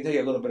I can tell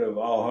you a little bit of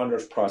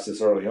Alejandro's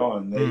process early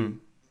on.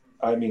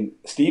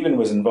 Steven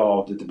was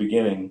involved at the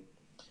beginning,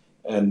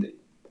 and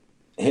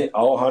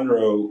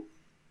Alejandro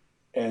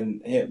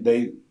and him,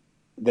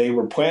 they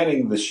were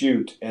planning the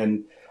shoot,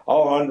 and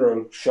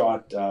Alejandro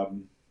shot a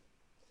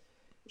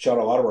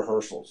lot of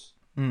rehearsals.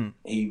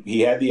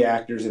 He had the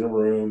actors in a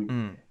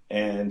room,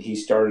 and he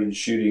started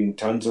shooting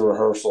tons of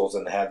rehearsals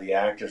and had the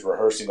actors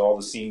rehearsing all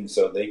the scenes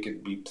so they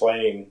could be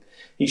playing.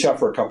 He shot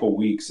for a couple of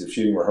weeks of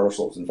shooting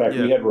rehearsals. In fact,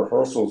 we had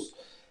rehearsals.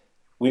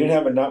 We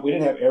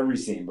didn't have every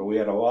scene, but we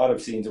had a lot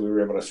of scenes that we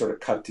were able to sort of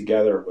cut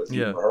together with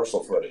the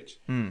rehearsal footage.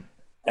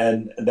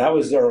 And that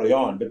was early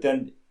on. But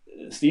then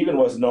Steven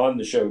wasn't on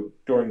the show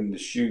during the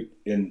shoot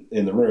in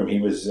the room. He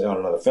was on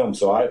another film.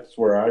 So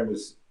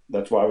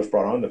that's why I was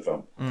brought on the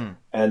film.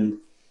 And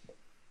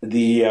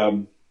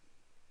the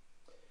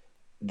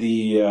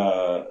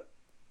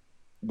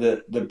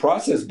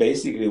process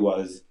basically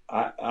was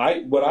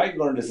what I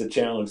learned as a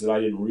challenge that I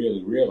didn't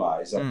really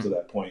realize up to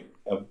that point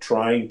of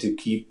trying to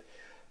keep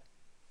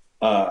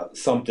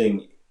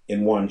something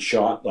in one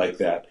shot like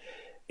that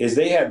is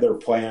they had their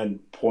planned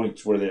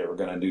points where they were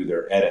going to do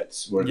their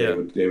edits, where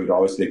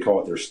they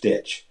call it their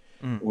stitch,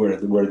 where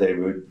they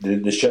would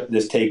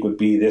this take would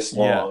be this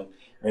long,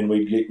 and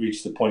we'd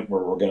reach the point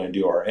where we're going to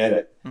do our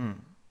edit,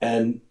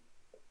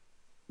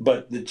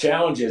 but the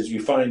challenge is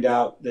you find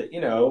out that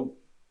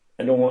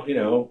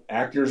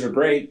actors are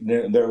great,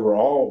 they were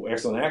all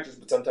excellent actors,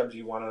 but sometimes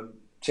you want to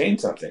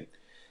change something,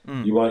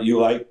 and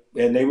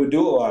they would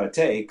do a lot of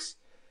takes,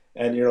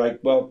 and you're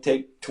like, well,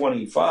 take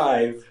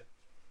 25.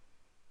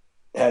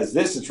 Has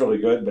this, it's really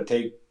good, but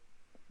take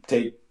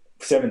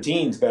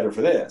 17 is better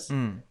for this.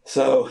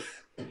 So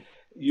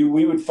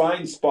we would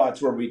find spots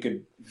where we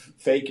could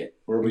fake it,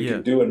 where we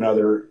could do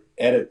another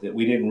edit that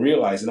we didn't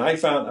realize. And I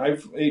found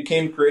it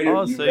came creative.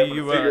 Oh, so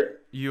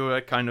you were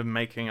kind of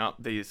making up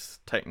these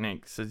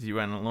techniques as you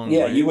went along.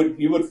 Yeah, you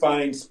would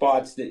find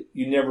spots that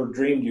you never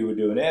dreamed you would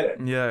do an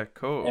edit. Yeah,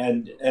 cool.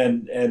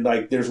 And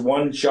like there's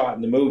one shot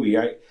in the movie.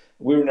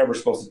 We were never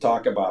supposed to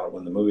talk about it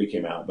when the movie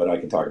came out, but I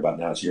can talk about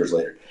it now. It's years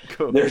later.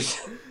 Cool. There's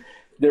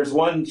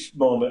one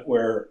moment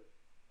where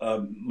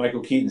Michael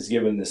Keaton's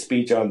given the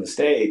speech on the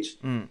stage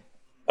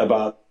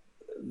about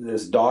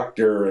this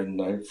doctor, and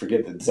I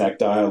forget the exact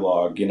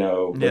dialogue,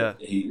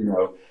 but he,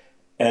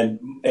 and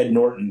Ed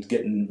Norton's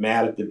getting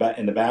mad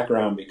in the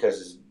background because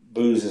his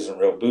booze isn't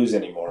real booze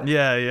anymore.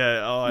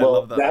 Yeah. Oh, I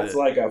love that. That's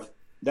like a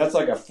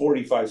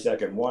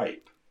 45-second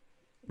wipe.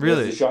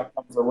 Really? As the shot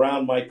comes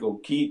around Michael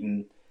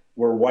Keaton,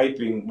 we're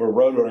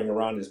rotoring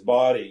around his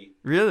body.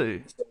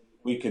 Really? So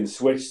we can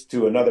switch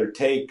to another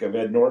take of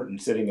Ed Norton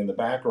sitting in the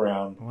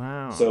background.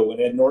 Wow. So when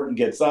Ed Norton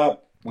gets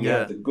up, we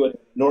have the good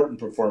Norton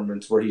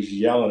performance where he's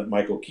yelling at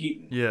Michael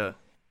Keaton. Yeah.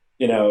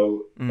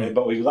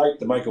 But we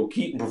liked the Michael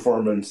Keaton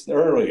performance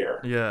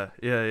earlier. Yeah.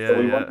 So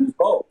we want to do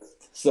both.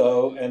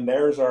 So, and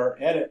there's our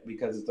edit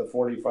because it's a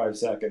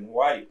 45-second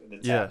wipe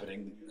that's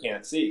happening that you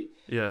can't see.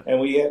 Yeah.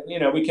 And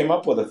we came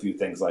up with a few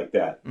things like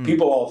that.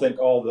 People all think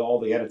all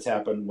the edits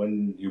happen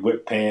when you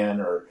whip pan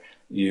or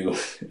you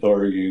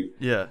or you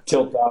Yeah.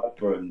 tilt up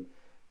But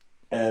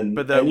and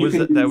you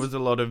can there use was a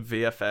lot of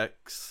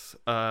VFX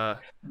the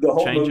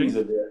whole movie's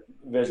changing.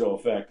 a visual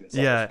effect in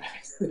some Yeah.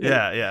 respects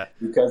Yeah, yeah.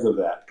 because of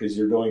that, because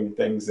you're doing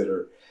things that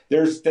are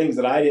there's things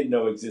that I didn't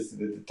know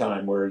existed at the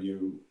time where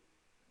you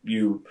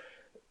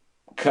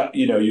cut,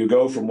 you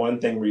go from one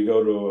thing where you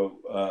go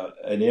to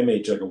an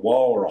image like a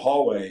wall or a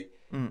hallway,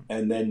 Mm,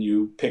 and then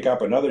you pick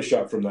up another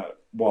shot from that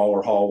wall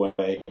or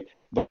hallway,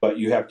 but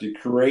you have to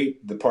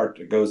create the part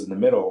that goes in the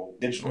middle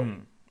digitally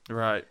mm.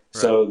 Right, right.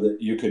 so that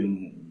you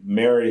can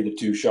marry the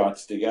two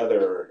shots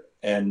together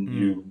and Mm.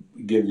 you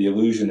give the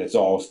illusion it's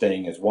all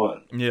staying as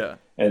one. Yeah.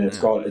 And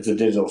Yeah. it's a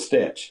digital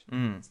stitch.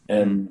 Mm,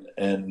 mm.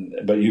 And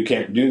but you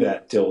can't do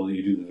that till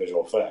you do the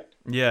visual effect.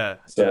 Yeah, yeah.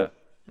 So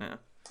Yeah.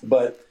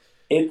 but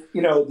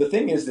the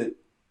thing is that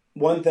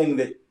one thing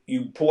that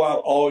you pull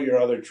out all your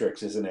other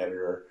tricks as an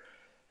editor,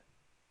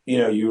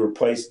 you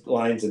replace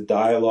lines of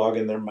dialogue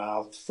in their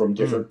mouth from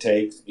different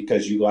takes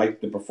because you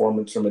like the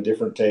performance from a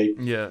different take.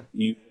 Yeah.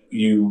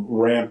 You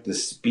ramp the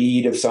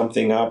speed of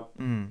something up,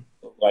 Mm,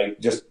 like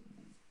just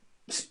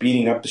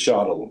speeding up the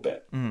shot a little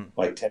bit, mm,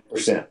 like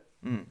 10%,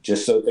 mm.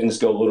 just so things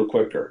go a little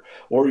quicker.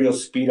 Or you'll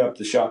speed up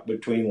the shot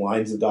between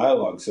lines of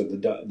dialogue so the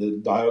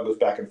dialogue goes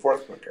back and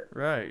forth quicker.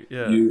 Right,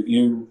 yeah.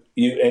 You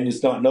and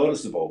it's not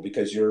noticeable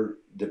because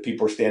the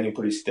people are standing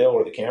pretty still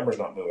or the camera's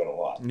not moving a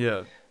lot.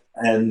 Yeah.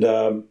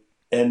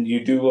 And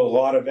you do a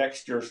lot of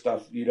extra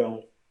stuff you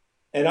don't.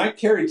 And I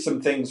carried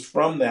some things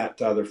from that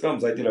to other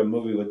films. I did a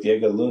movie with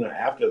Diego Luna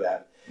after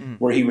that, Mm.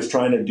 where he was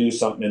trying to do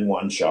something in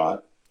one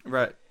shot,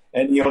 Right.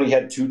 and he only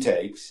had 2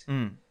 takes.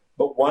 Mm.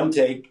 But one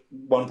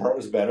part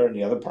was better, and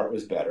the other part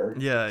was better.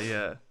 Yeah,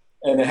 yeah.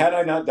 And had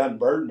I not done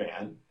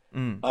Birdman,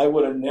 Mm. I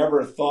would have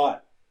never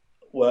thought,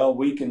 well,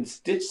 we can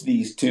stitch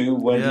these two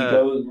when he Yeah.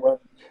 goes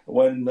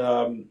when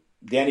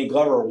Danny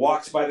Glover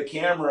walks by the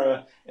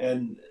camera,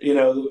 and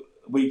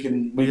we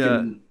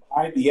can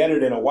hide the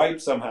edit in a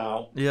wipe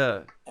somehow,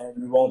 Yeah.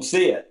 and you won't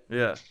see it.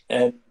 Yeah.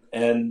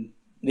 And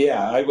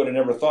yeah, I would have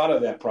never thought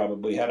of that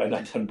probably had I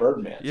not done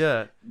Birdman.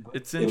 Yeah.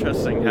 It's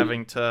interesting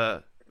having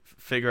to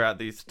figure out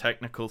these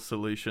technical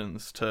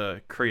solutions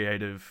to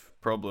creative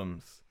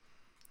problems.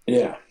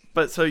 Yeah.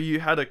 But so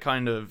you had a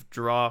kind of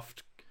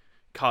draft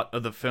cut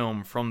of the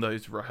film from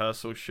those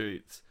rehearsal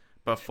shoots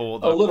before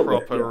A the little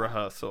bit, proper yeah.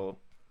 rehearsal.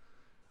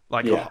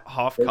 Like Yeah. a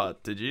half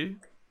cut, did you?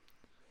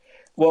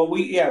 Well,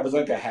 it was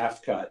like a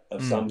half cut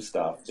of some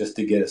stuff just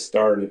to get us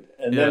started.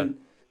 And Yeah. then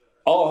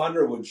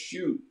Alejandro would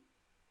shoot,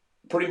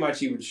 pretty much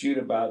he would shoot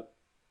about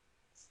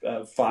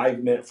 4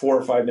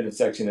 or 5 minute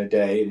section a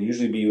day, and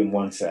usually be in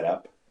one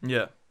setup.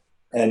 Yeah.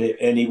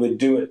 And he would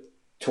do it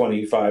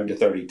 25 to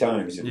 30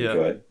 times if he Yeah.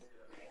 could.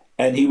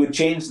 And he would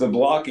change the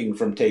blocking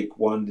from take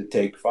 1 to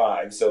take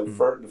 5. So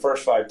the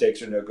first 5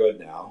 takes are no good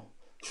now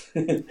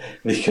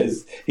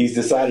because he's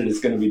decided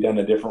it's going to be done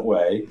a different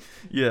way.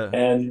 Yeah.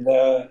 And,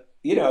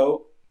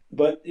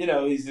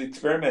 he's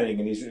experimenting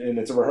and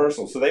it's a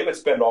rehearsal. So they would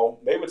spend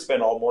all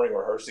morning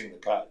rehearsing the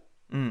cut,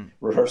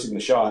 rehearsing the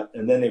shot,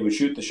 and then they would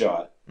shoot the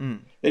shot.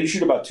 They'd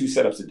shoot about 2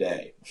 setups a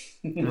day.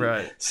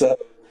 Right. So,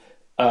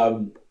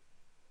 and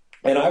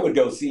I would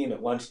go see him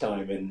at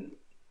lunchtime and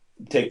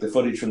take the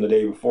footage from the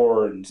day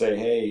before and say,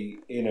 hey,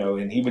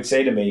 and he would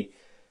say to me,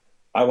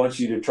 I want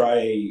you to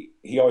try,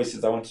 he always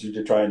says, I want you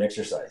to try an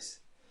exercise.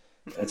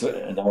 That's what,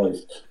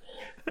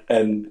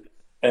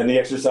 and the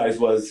exercise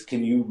was,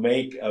 can you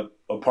make a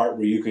part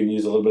where you can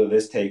use a little bit of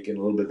this take and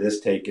a little bit of this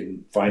take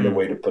and find a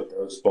way to put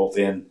those both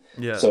in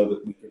so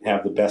that we can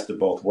have the best of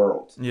both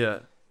worlds. Yeah.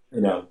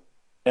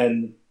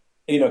 And,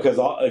 because if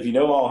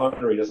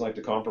Alejandro, he doesn't like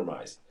to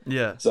compromise.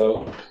 Yeah.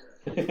 So,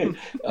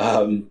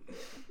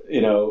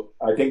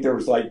 I think there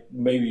was like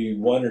maybe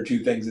 1 or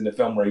 2 things in the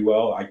film where we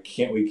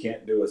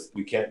can't do a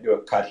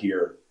cut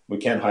here. We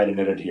can't hide an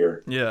edit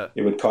here. Yeah.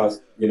 It would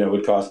cost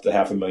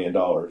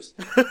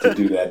 $500,000 to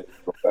do that.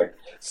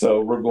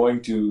 So we're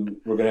going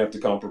to have to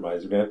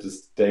compromise. We're going to have to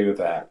stay with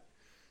that.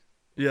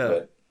 Yeah.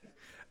 But,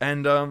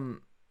 and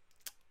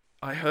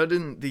I heard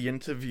in the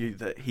interview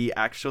that he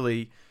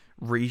actually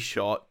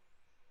reshot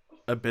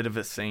a bit of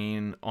a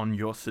scene on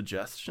your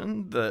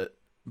suggestion that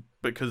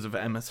because of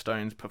Emma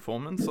Stone's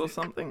performance or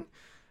something.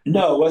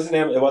 No, it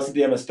wasn't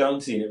the Emma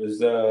Stone scene. It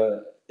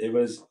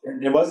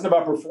wasn't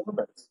about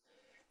performance.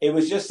 It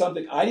was just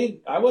something I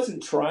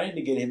wasn't trying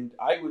to get him.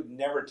 I would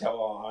never tell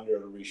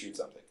Alejandro to reshoot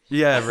something.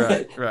 Yeah,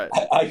 right.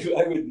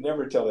 I would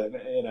never tell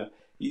that.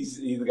 He's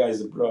the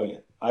guy's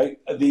brilliant.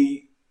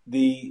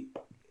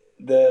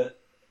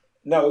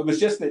 No, it was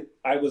just that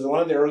I was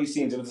one of the early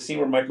scenes. It was the scene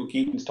where Michael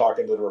Keaton's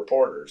talking to the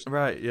reporters.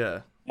 Right,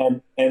 yeah.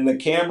 And the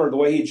camera, the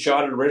way he'd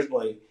shot it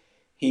originally,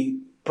 he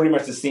pretty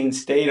much the scene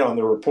stayed on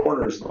the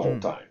reporters the whole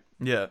time.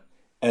 Yeah.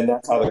 And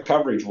that's how the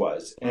coverage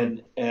was.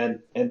 And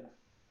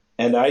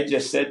I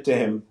just said to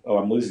him, oh,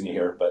 I'm losing you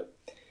here, but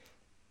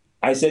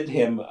I said to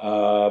him,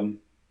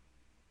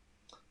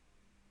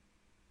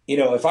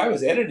 if I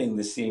was editing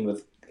this scene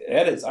with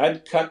edits,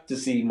 I'd cut to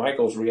see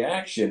Michael's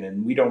reaction,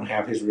 and we don't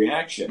have his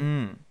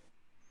reaction.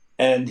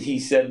 And he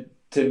said,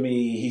 to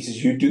me, he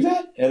says, "You do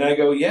that?" And I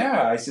go,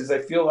 "Yeah." I says, "I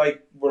feel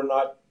like we're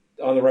not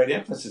on the right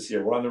emphasis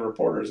here. We're on the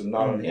reporters and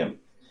not on him."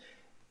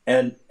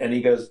 And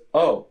he goes,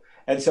 "Oh."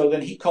 And so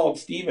then he called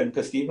Stephen,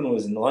 because Stephen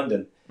was in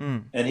London,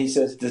 and he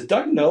says, "Does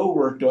Doug know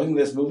we're doing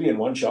this movie in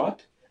one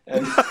shot?"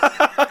 And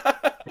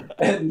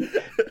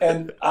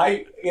and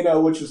I,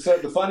 which was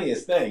the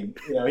funniest thing.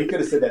 He could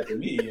have said that to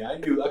me. I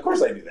knew, of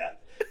course, I knew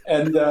that.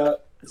 And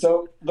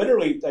so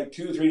literally, like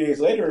 2 or 3 days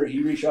later,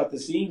 he reshot the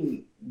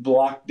scene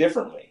block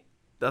differently.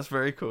 That's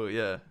very cool.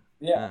 Yeah.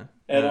 Yeah.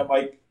 And I'm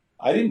like,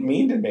 I didn't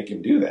mean to make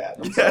him do that.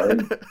 I'm sorry.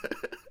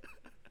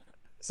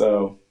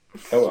 So,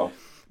 oh well.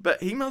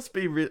 But he must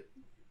be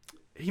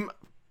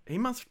he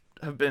must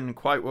have been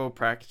quite well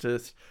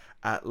practiced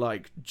at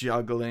like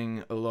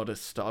juggling a lot of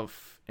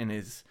stuff in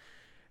his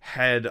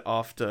head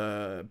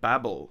after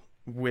Babel,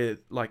 with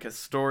like a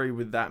story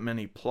with that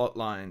many plot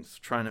lines,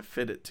 trying to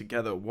fit it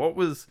together. What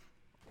was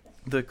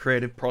the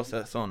creative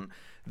process on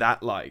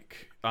that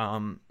like?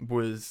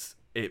 Was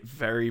it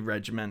very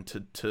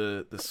regimented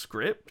to the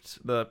script,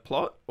 the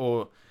plot,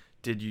 or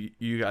did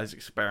you guys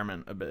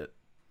experiment a bit?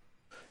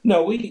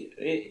 No, we,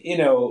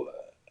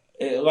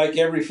 like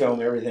every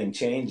film, everything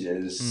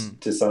changes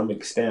to some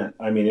extent.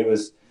 I mean,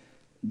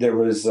 there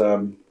was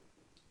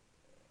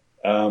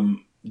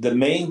the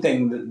main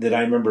thing that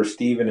I remember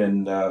Stephen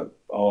and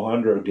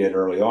Alejandro did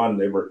early on.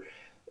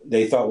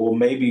 They thought, well,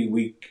 maybe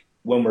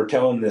when we're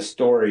telling this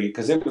story,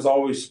 because it was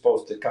always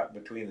supposed to cut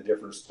between the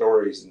different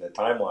stories in the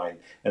timeline,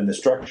 and the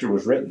structure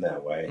was written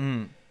that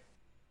way.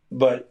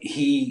 But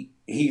he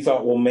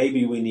thought, well,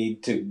 maybe we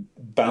need to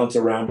bounce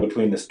around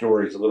between the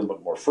stories a little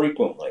bit more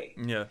frequently.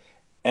 Yeah.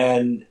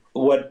 And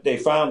what they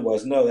found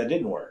was, no, that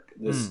didn't work.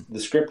 The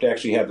script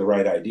actually had the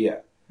right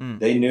idea.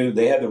 They knew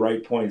they had the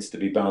right points to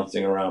be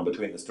bouncing around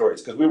between the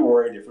stories, because we were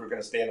worried if we were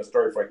going to stay in a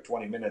story for like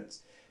 20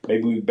 minutes,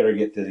 maybe we better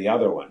get to the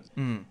other one.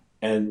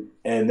 And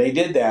they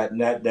did that, and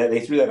that they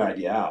threw that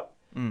idea out.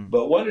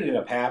 But what ended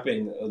up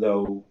happening,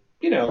 though,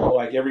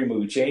 like every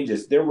movie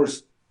changes, there were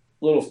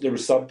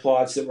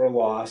subplots that were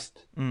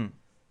lost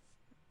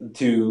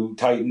to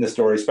tighten the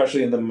story,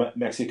 especially in the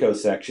Mexico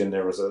section.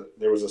 There was a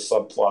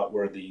subplot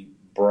where the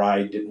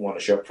bride didn't want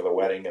to show up for the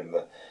wedding, and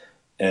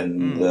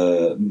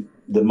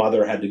the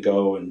mother had to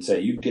go and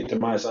say, "You get to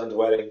my son's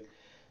wedding."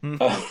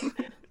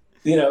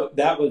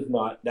 That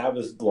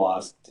was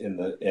lost in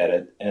the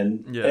edit,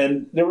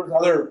 and there were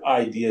other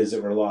ideas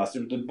that were lost.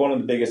 One of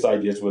the biggest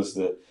ideas was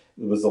the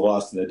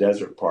Lost in the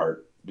Desert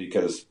part,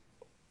 because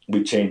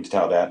we changed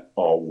how that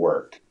all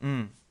worked.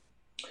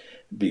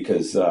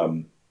 Because,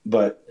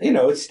 but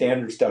it's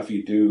standard stuff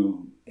you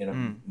do in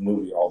a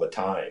movie all the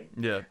time.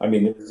 Yeah. I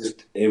mean,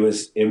 it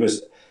was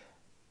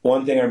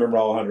one thing I remember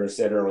Alejandro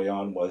said early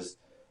on was,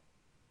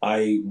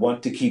 "I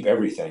want to keep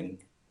everything,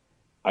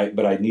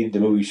 but I need the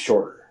movie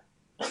shorter."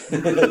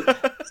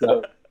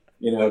 So,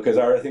 because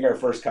I think our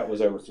first cut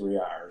was over 3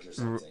 hours or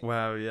something.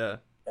 Wow, yeah.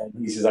 And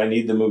he says, "I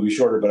need the movie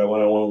shorter, but I don't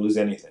want to lose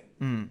anything."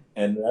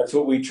 And that's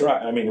what we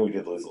tried. I mean, we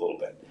did lose a little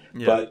bit,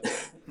 but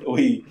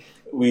we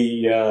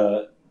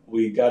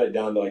got it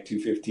down to like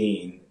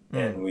 2:15,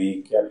 and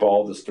we kept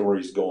all the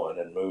stories going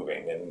and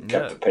moving, and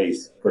kept the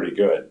pace pretty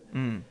good.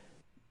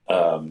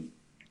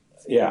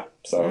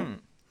 So.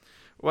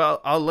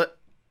 Well,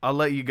 I'll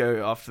let you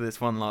go after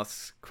this one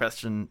last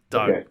question,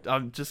 Doug. Okay.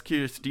 I'm just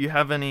curious, do you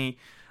have any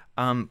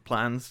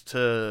plans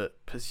to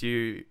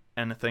pursue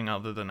anything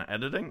other than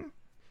editing?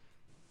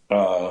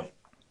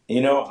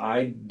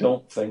 I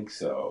don't think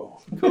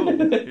so.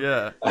 Cool.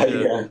 Yeah.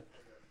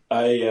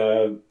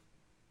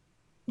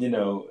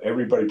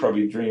 Everybody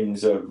probably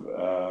dreams of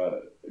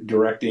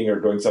directing or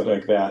doing something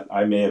like that.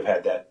 I may have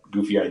had that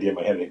goofy idea in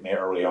my head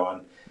early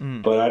on,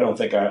 but I don't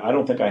think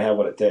I have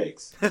what it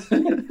takes.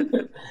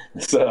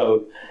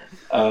 So,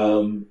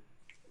 I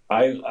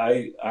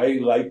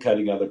like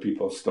cutting other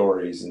people's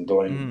stories and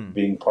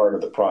being part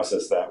of the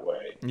process that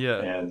way.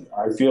 Yeah. And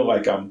I feel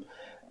like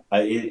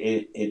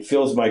it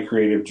fills my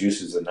creative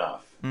juices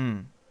enough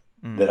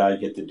that I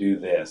get to do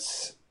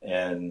this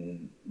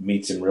and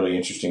meet some really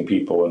interesting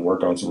people and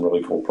work on some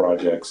really cool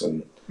projects,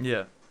 and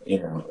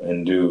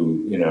and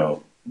do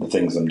the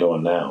things I'm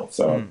doing now.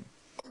 So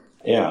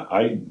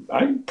I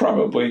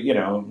probably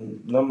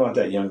I'm not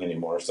that young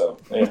anymore, so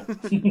yeah.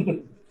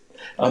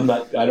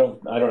 I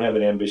don't have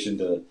an ambition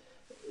to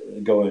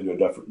go into a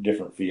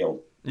different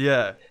field.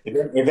 Yeah.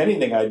 If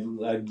anything,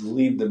 I'd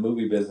leave the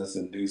movie business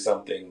and do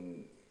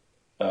something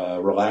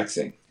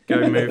relaxing.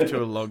 Go move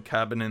to a log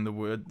cabin in the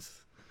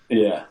woods.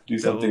 Yeah, do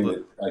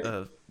something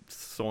a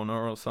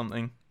sauna or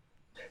something.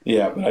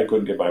 Yeah, but I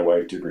couldn't get my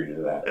wife to agree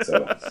to that.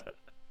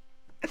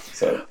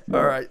 So no.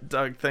 All right,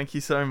 Doug, thank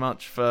you so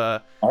much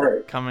for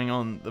coming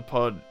on the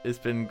pod. It's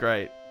been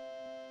great.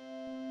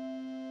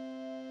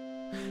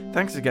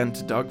 Thanks again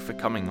to Doug for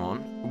coming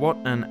on. What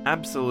an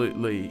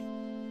absolutely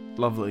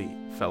lovely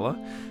fella.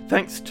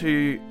 Thanks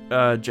to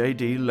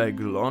JD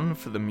Legoulon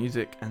for the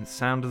music and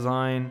sound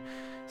design.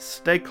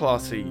 Stay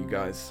classy, you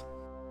guys.